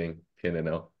was visiting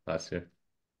PNNL last year.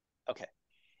 Okay.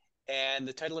 And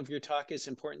the title of your talk is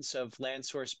Importance of Land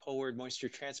Source Poleward Moisture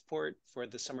Transport for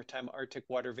the Summertime Arctic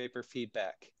Water Vapor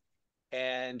Feedback.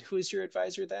 And who is your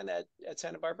advisor then at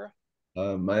Santa Barbara?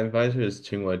 My advisor is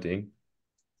Qinghua Ding.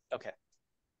 Okay.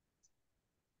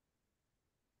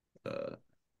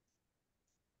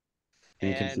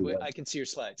 And I can see your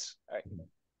slides. All right.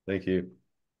 Thank you.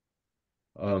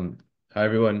 Hi,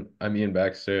 everyone. I'm Ian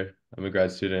Baxter. I'm a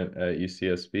grad student at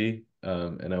UCSB,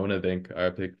 and I want to thank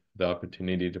ARPIC for the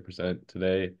opportunity to present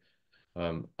today.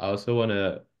 I also want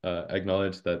to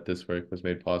acknowledge that this work was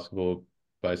made possible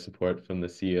by support from the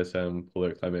CESM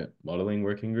Polar Climate Modeling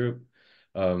Working Group,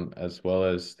 as well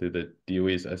as through the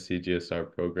DOE's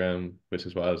SCGSR program, which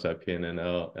is why I was at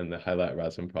PNNL, and the Highlight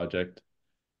RASM project.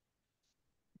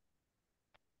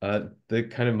 The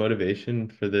kind of motivation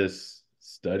for this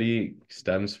study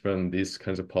stems from these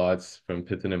kinds of plots from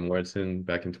Pithen and Morrison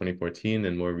back in 2014,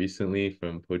 and more recently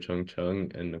from Po-Chung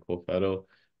Chung and Nicole Fettel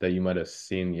that you might have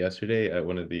seen yesterday at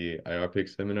one of the IARPIC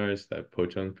seminars that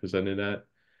Po-Chung presented at.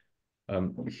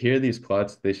 Here, these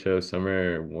plots, they show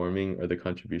summer warming or the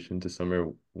contribution to summer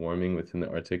warming within the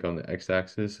Arctic on the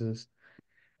x-axis,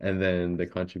 and then the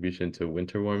contribution to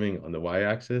winter warming on the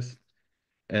y-axis.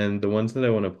 And the ones that I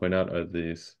want to point out are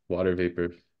these water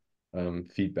vapor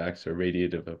feedbacks or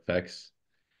radiative effects.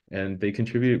 And they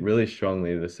contribute really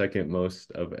strongly, the second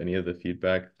most of any of the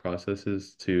feedback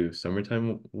processes to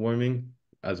summertime warming,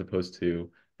 as opposed to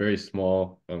very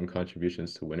small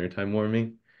contributions to wintertime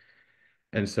warming.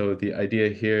 And so the idea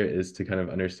here is to kind of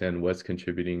understand what's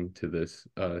contributing to this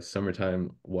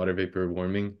summertime water vapor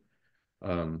warming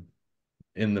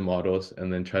in the models,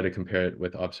 and then try to compare it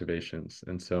with observations.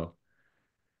 And so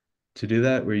to do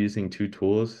that, we're using two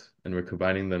tools and we're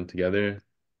combining them together.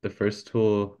 The first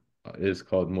tool is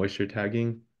called moisture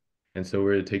tagging. And so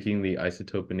we're taking the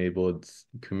isotope-enabled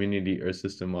community Earth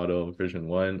system model version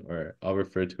 1, or I'll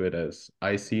refer to it as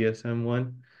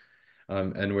ICSM1.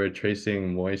 And we're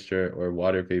tracing moisture or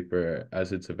water vapor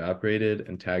as it's evaporated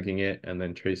and tagging it, and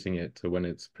then tracing it to when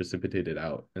it's precipitated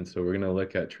out. And so we're going to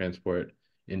look at transport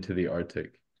into the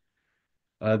Arctic.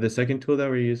 The second tool that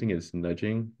we're using is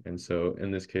nudging. And so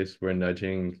in this case, we're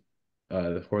nudging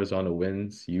the horizontal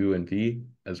winds U and V,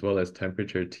 as well as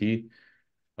temperature T,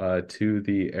 to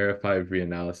the ERA5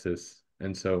 reanalysis.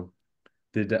 And so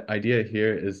the idea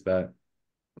here is that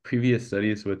previous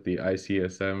studies with the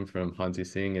ICSM from Hansi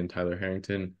Singh and Tyler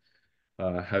Harrington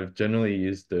have generally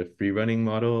used the free-running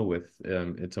model with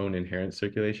its own inherent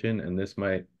circulation, and this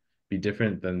might be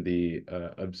different than the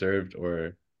observed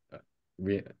or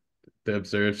the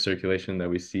observed circulation that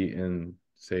we see in,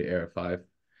 say, ERA5.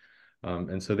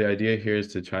 And so the idea here is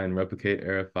to try and replicate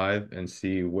ERA5 and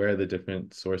see where the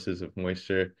different sources of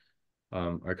moisture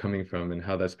are coming from and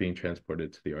how that's being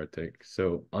transported to the Arctic.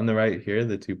 So on the right here,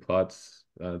 the two plots,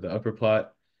 the upper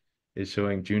plot is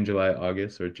showing June, July,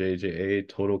 August, or JJA,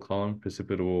 total column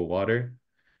precipitable water.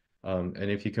 And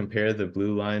if you compare the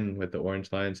blue line with the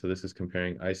orange line, so this is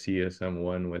comparing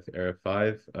ICSM1 with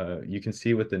ERA5, you can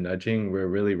see with the nudging, we're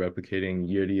really replicating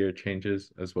year-to-year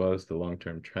changes as well as the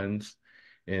long-term trends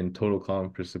in total column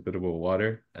precipitable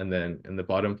water. And then in the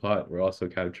bottom plot, we're also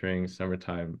capturing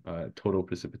summertime total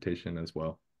precipitation as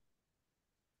well.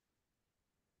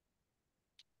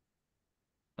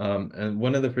 And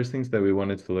one of the first things that we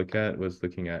wanted to look at was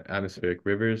looking at atmospheric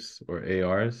rivers, or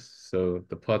ARs. So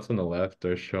the plots on the left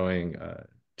are showing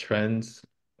trends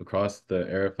across the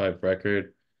ERA5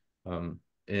 record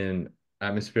in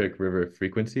atmospheric river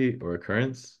frequency or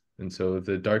occurrence. And so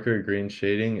the darker green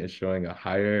shading is showing a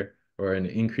higher or an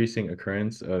increasing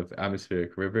occurrence of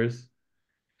atmospheric rivers.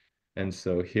 And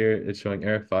so here it's showing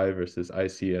ERA5 versus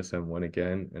ICSM1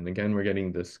 again. And again, we're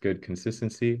getting this good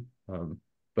consistency.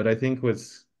 But I think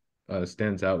what's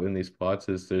stands out in these plots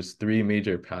is there's three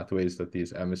major pathways that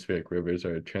these atmospheric rivers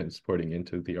are transporting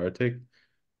into the Arctic.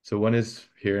 So one is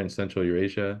here in Central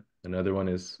Eurasia, another one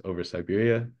is over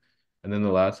Siberia, and then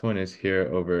the last one is here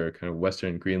over kind of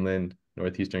Western Greenland,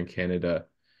 Northeastern Canada.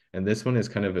 And this one is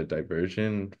kind of a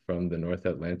diversion from the North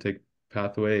Atlantic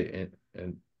pathway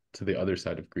and to the other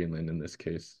side of Greenland in this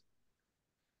case.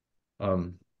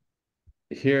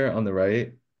 Here on the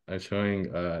right, I'm showing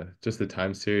just the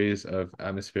time series of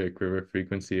atmospheric river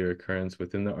frequency or occurrence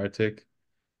within the Arctic.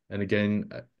 And again,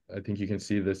 I think you can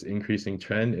see this increasing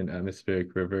trend in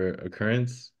atmospheric river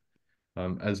occurrence,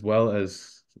 as well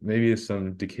as maybe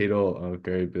some decadal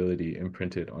variability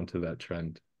imprinted onto that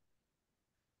trend.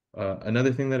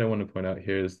 Another thing that I want to point out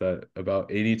here is that about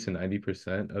 80 to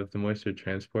 90% of the moisture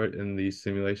transport in these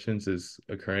simulations is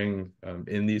occurring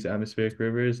in these atmospheric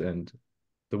rivers. And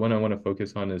the one I want to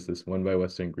focus on is this one by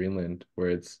Western Greenland, where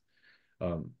it's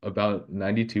about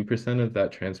 92% of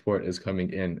that transport is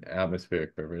coming in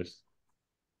atmospheric rivers.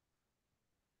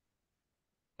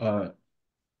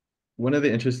 One of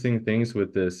the interesting things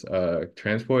with this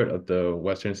transport of the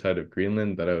western side of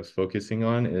Greenland that I was focusing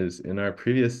on is in our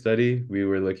previous study, we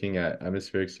were looking at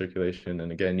atmospheric circulation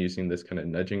and again, using this kind of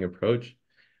nudging approach.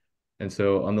 And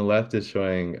so on the left is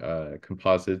showing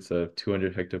composites of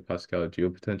 200 hectopascal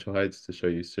geopotential heights to show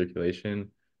you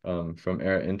circulation from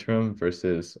ERA interim,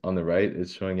 versus on the right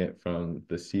is showing it from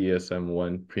the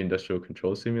CESM1 pre-industrial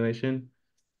control simulation.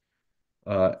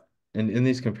 Uh, and in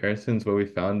these comparisons, what we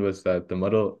found was that the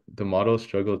model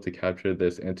struggled to capture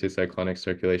this anticyclonic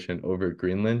circulation over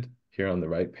Greenland here on the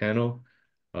right panel,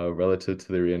 relative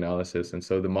to the reanalysis. And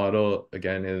so the model,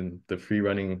 again, in the free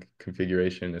running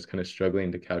configuration is kind of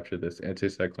struggling to capture this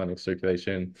anticyclonic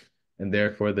circulation and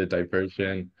therefore the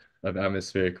diversion of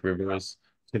atmospheric rivers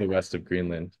to the west of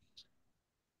Greenland.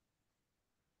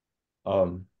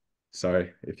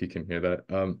 Sorry if you can hear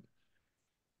that.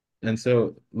 And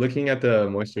so looking at the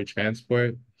moisture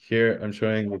transport, here I'm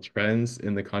showing the trends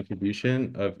in the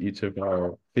contribution of each of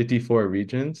our 54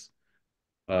 regions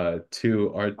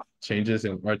to our changes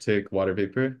in Arctic water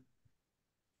vapor.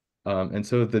 And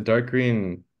so the dark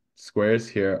green squares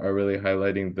here are really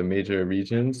highlighting the major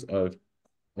regions of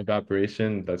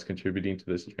evaporation that's contributing to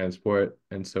this transport.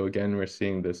 And so again, we're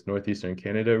seeing this northeastern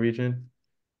Canada region,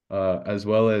 as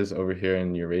well as over here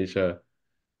in Eurasia,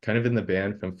 kind of in the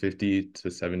band from 50 to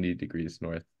 70 degrees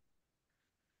north.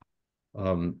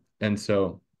 And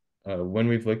so when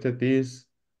we've looked at these,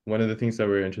 one of the things that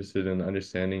we're interested in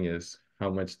understanding is how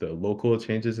much the local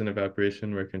changes in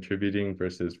evaporation were contributing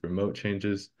versus remote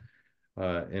changes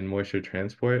in moisture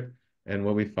transport. And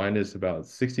what we find is about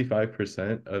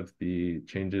 65% of the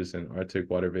changes in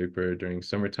Arctic water vapor during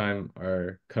summertime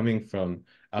are coming from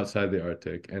outside the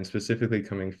Arctic, and specifically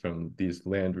coming from these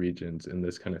land regions in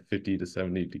this kind of 50 to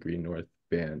 70 degree north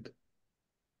band.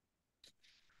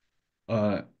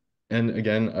 And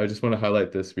again, I just want to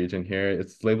highlight this region here.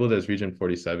 It's labeled as region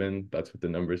 47. That's what the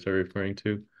numbers are referring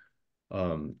to,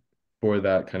 for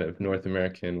that kind of North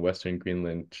American Western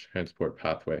Greenland transport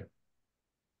pathway.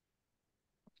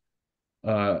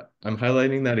 I'm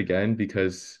highlighting that again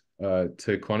because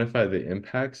to quantify the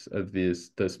impacts of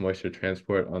this moisture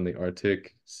transport on the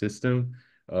Arctic system,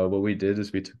 what we did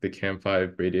is we took the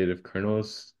CAM5 radiative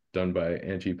kernels done by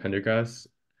Angie Pendergrass,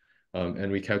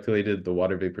 and we calculated the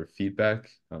water vapor feedback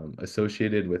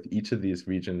associated with each of these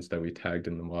regions that we tagged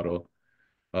in the model.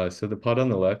 So the plot on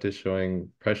the left is showing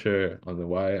pressure on the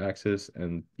y-axis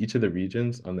and each of the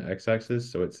regions on the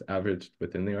x-axis, so it's averaged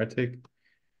within the Arctic.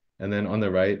 And then on the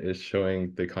right is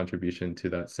showing the contribution to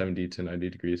that 70 to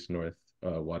 90 degrees north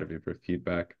water vapor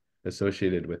feedback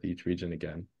associated with each region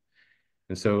again.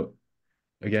 And so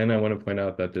again, I want to point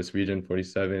out that this region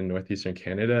 47, northeastern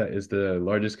Canada, is the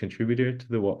largest contributor to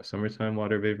the summertime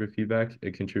water vapor feedback.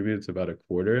 It contributes about a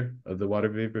quarter of the water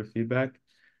vapor feedback.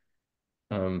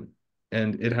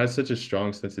 And it has such a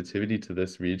strong sensitivity to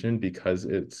this region because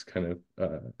it's kind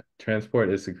of transport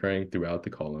is occurring throughout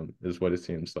the column, is what it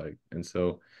seems like. And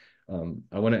so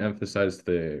I want to emphasize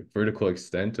the vertical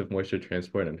extent of moisture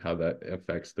transport and how that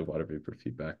affects the water vapor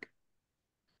feedback.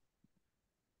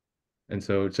 And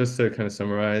so just to kind of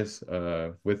summarize,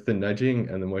 with the nudging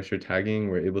and the moisture tagging,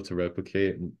 we're able to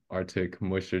replicate Arctic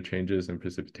moisture changes and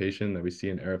precipitation that we see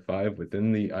in Era 5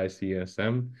 within the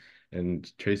ICSM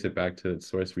and trace it back to its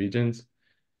source regions.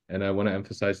 And I want to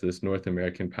emphasize this North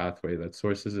American pathway that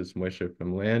sources its moisture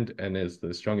from land and is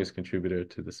the strongest contributor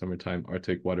to the summertime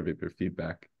Arctic water vapor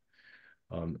feedback.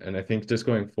 And I think just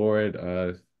going forward,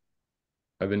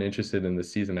 I've been interested in the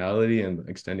seasonality and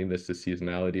extending this to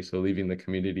seasonality. So leaving the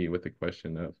community with the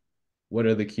question of what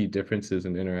are the key differences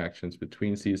and interactions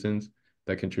between seasons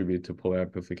that contribute to polar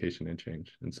amplification and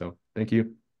change. And so thank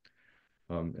you.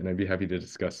 And I'd be happy to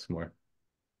discuss more.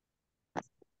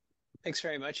 Thanks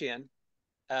very much, Ian.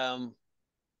 I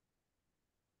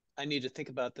need to think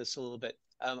about this a little bit.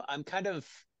 I'm kind of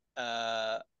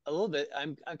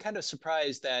I'm kind of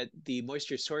surprised that the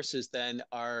moisture sources then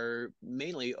are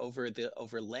mainly over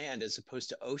land as opposed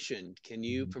to ocean. Can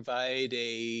you provide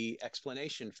a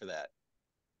explanation for that?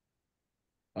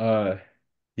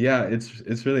 Yeah,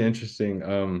 it's really interesting.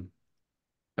 I'm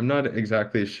not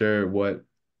exactly sure what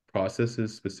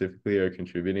processes specifically are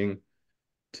contributing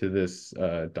to this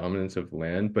dominance of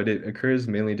land, but it occurs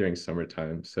mainly during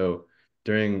summertime. So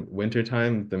during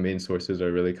wintertime, the main sources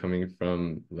are really coming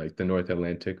from like the North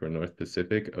Atlantic or North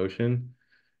Pacific Ocean.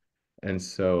 And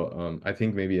so I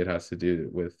think maybe it has to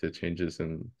do with the changes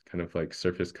in kind of like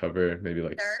surface cover, maybe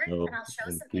like snow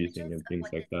and freezing and things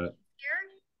like that.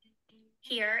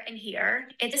 Here and here.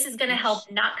 This is going to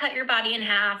help not cut your body in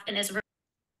half and is.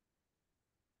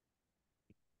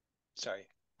 Sorry,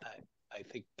 I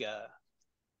think.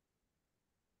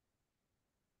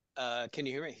 Can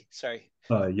you hear me? Sorry.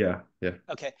 Yeah.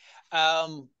 Okay.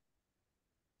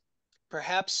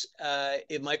 Perhaps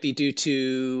it might be due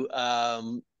to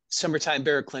summertime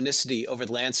baroclinicity over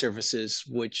the land surfaces,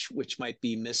 which might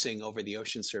be missing over the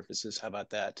ocean surfaces. How about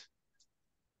that?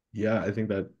 Yeah, I think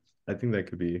that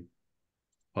could be a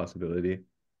possibility.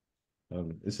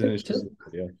 It's an issue.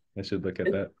 Yeah, I should look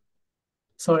at that.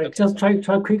 Sorry, Okay. just try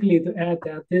quickly to add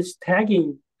that this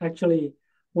tagging actually,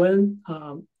 when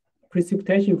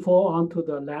precipitation fall onto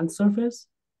the land surface,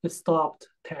 it stopped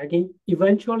tagging.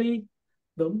 Eventually,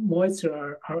 the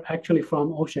moisture are actually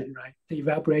from ocean, right? The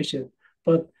evaporation.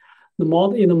 But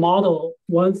in the model,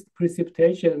 once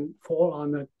precipitation fall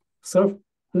on the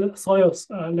soil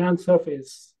land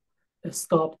surface, it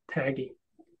stopped tagging.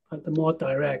 But the more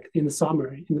direct in the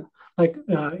summer, like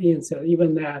Ian said,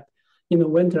 even that in the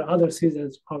winter, other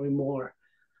seasons probably more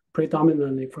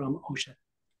predominantly from ocean.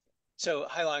 So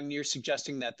Hailong, you're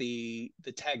suggesting that the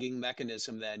tagging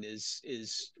mechanism then is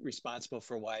responsible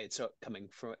for why it's coming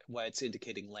from, why it's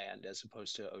indicating land as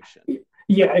opposed to ocean.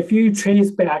 Yeah, if you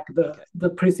trace back the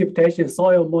precipitation,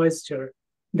 soil moisture,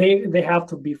 they have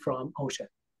to be from ocean.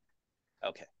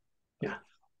 Okay. Yeah.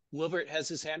 Wilbert has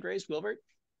his hand raised. Wilbert?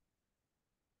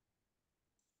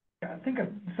 Yeah, I think I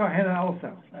saw Hannah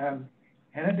also.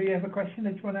 Hannah, do you have a question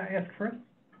that you want to ask first?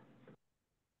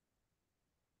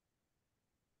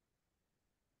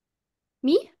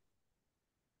 Me?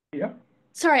 Yep.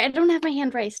 Sorry, I don't have my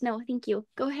hand raised. No, thank you.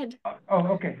 Go ahead. Oh,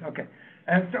 okay.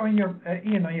 So on your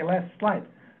Ian, on your last slide,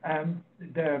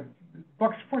 the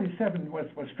box 47 was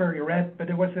very red, but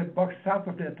there was a box south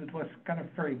of that was kind of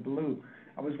very blue.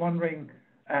 I was wondering,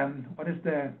 what does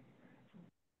that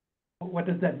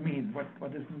mean?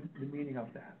 What is the meaning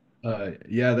of that?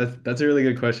 Yeah, that's a really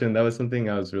good question. That was something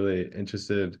I was really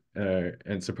interested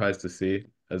and surprised to see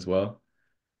as well.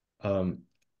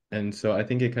 And so I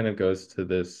think it kind of goes to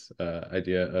this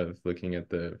idea of looking at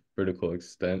the vertical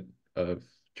extent of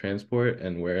transport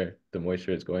and where the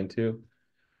moisture is going to.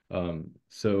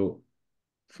 So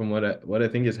from what I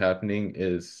think is happening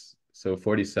is, so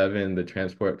 47, the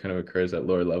transport kind of occurs at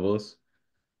lower levels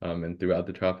and throughout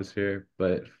the troposphere.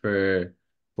 But for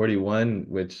 41,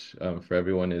 which for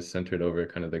everyone is centered over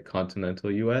kind of the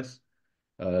continental US,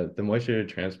 the moisture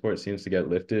transport seems to get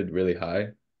lifted really high.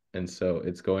 And so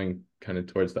it's going kind of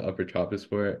towards the upper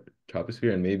troposphere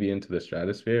and maybe into the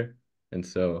stratosphere. And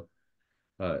so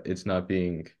it's not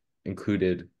being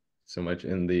included so much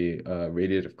in the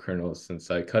radiative kernels,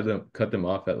 since I cut them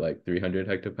off at like 300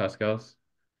 hectopascals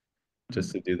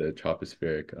just to do the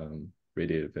tropospheric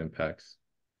radiative impacts.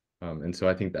 And so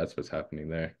I think that's what's happening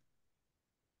there.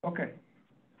 Okay.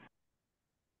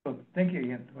 So thank you,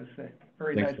 Ian. It was a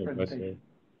very nice presentation.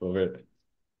 Over.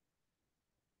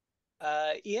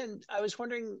 Ian, I was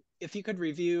wondering if you could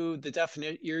review the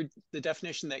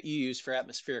definition that you use for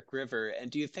atmospheric river, and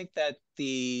do you think that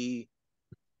the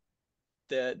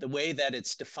way that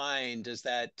it's defined, is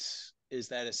that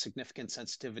a significant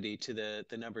sensitivity to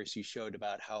the numbers you showed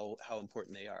about how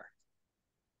important they are?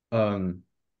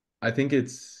 I think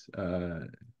it's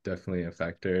definitely a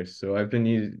factor. So I've been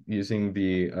using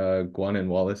the Guan and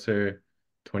Walliser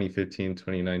 2015,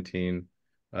 2019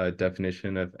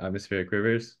 definition of atmospheric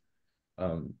rivers.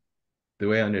 The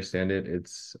way I understand it,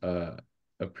 it's a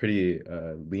pretty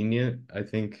lenient, I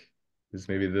think is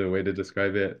maybe the way to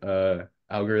describe it,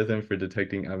 algorithm for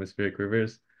detecting atmospheric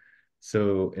rivers.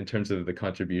 So in terms of the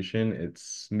contribution,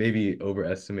 it's maybe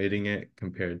overestimating it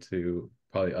compared to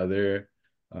probably other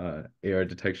AR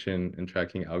detection and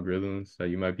tracking algorithms that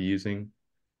you might be using.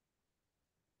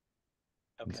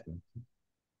 Okay.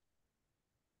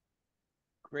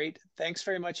 Great. Thanks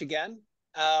very much again.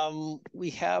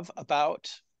 We have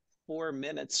about 4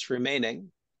 minutes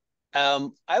remaining.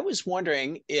 I was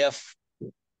wondering if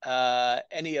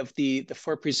any of the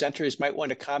 4 presenters might want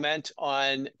to comment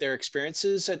on their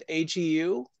experiences at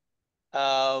AGU.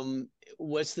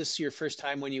 Was this your first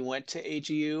time when you went to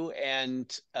AGU?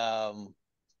 And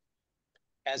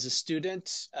as a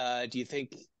student, do you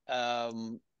think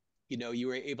you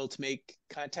were able to make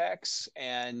contacts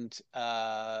and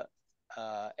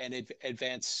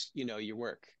advance your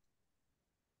work?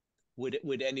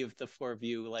 Would any of the 4 of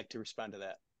you like to respond to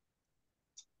that?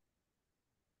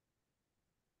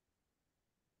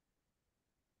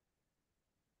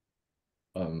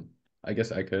 I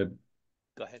guess I could.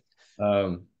 Go ahead.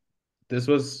 This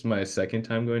was my second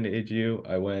time going to AGU.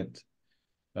 I went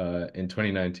in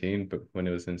 2019, but when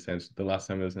it was the last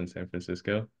time it was in San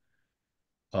Francisco.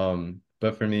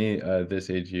 But for me, this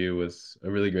AGU was a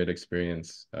really great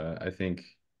experience. I think,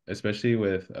 especially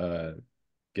with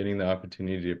getting the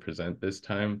opportunity to present this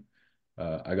time,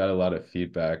 I got a lot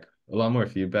more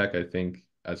feedback, I think,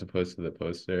 as opposed to the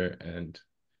poster, and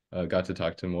got to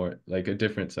talk to more, like a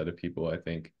different set of people, I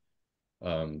think,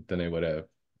 than I would have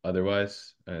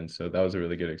otherwise. And so that was a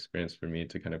really good experience for me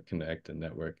to kind of connect and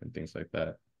network and things like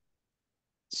that.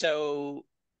 So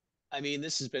I mean,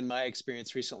 this has been my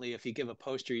experience recently. If you give a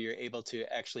poster, you're able to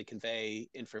actually convey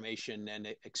information and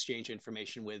exchange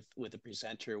information with a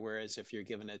presenter. Whereas if you're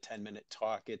given a 10-minute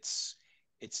talk, it's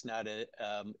not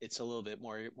it's a little bit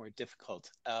more difficult.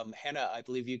 Hannah, I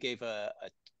believe you gave a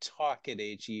talk at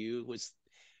AGU.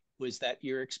 Was that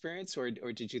your experience, or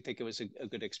did you think it was a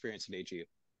good experience at AGU?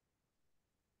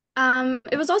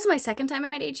 It was also my second time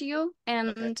at AGU,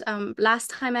 and Okay. Last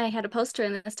time I had a poster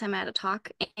and this time I had a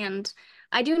talk. And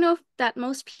I do know that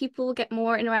most people get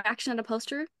more interaction at a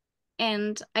poster,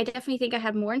 and I definitely think I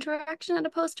had more interaction at a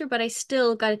poster, but I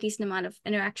still got a decent amount of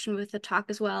interaction with the talk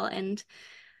as well, and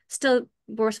still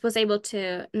was able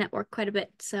to network quite a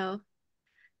bit. So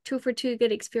 2 for 2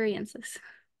 good experiences.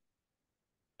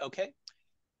 Okay.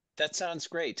 That sounds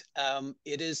great.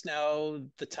 It is now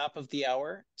the top of the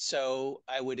hour, so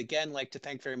I would again like to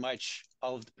thank very much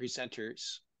all of the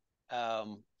presenters.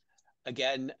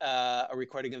 Again, a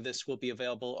recording of this will be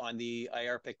available on the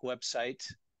IARPC website.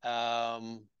 I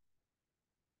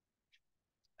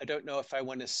don't know if I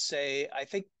want to say, I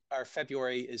think our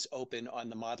February is open on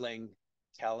the modeling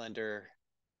calendar.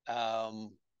 I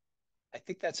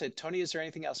think that's it. Tony, is there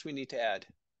anything else we need to add?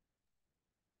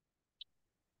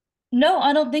 No,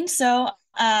 I don't think so.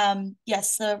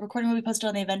 Yes, the recording will be posted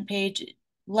on the event page,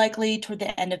 likely toward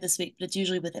the end of this week, but it's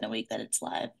usually within a week that it's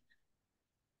live.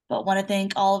 But want to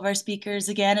thank all of our speakers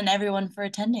again and everyone for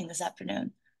attending this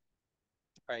afternoon.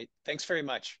 All right. Thanks very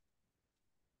much.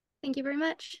 Thank you very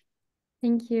much.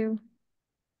 Thank you.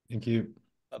 Thank you.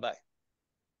 Bye-bye.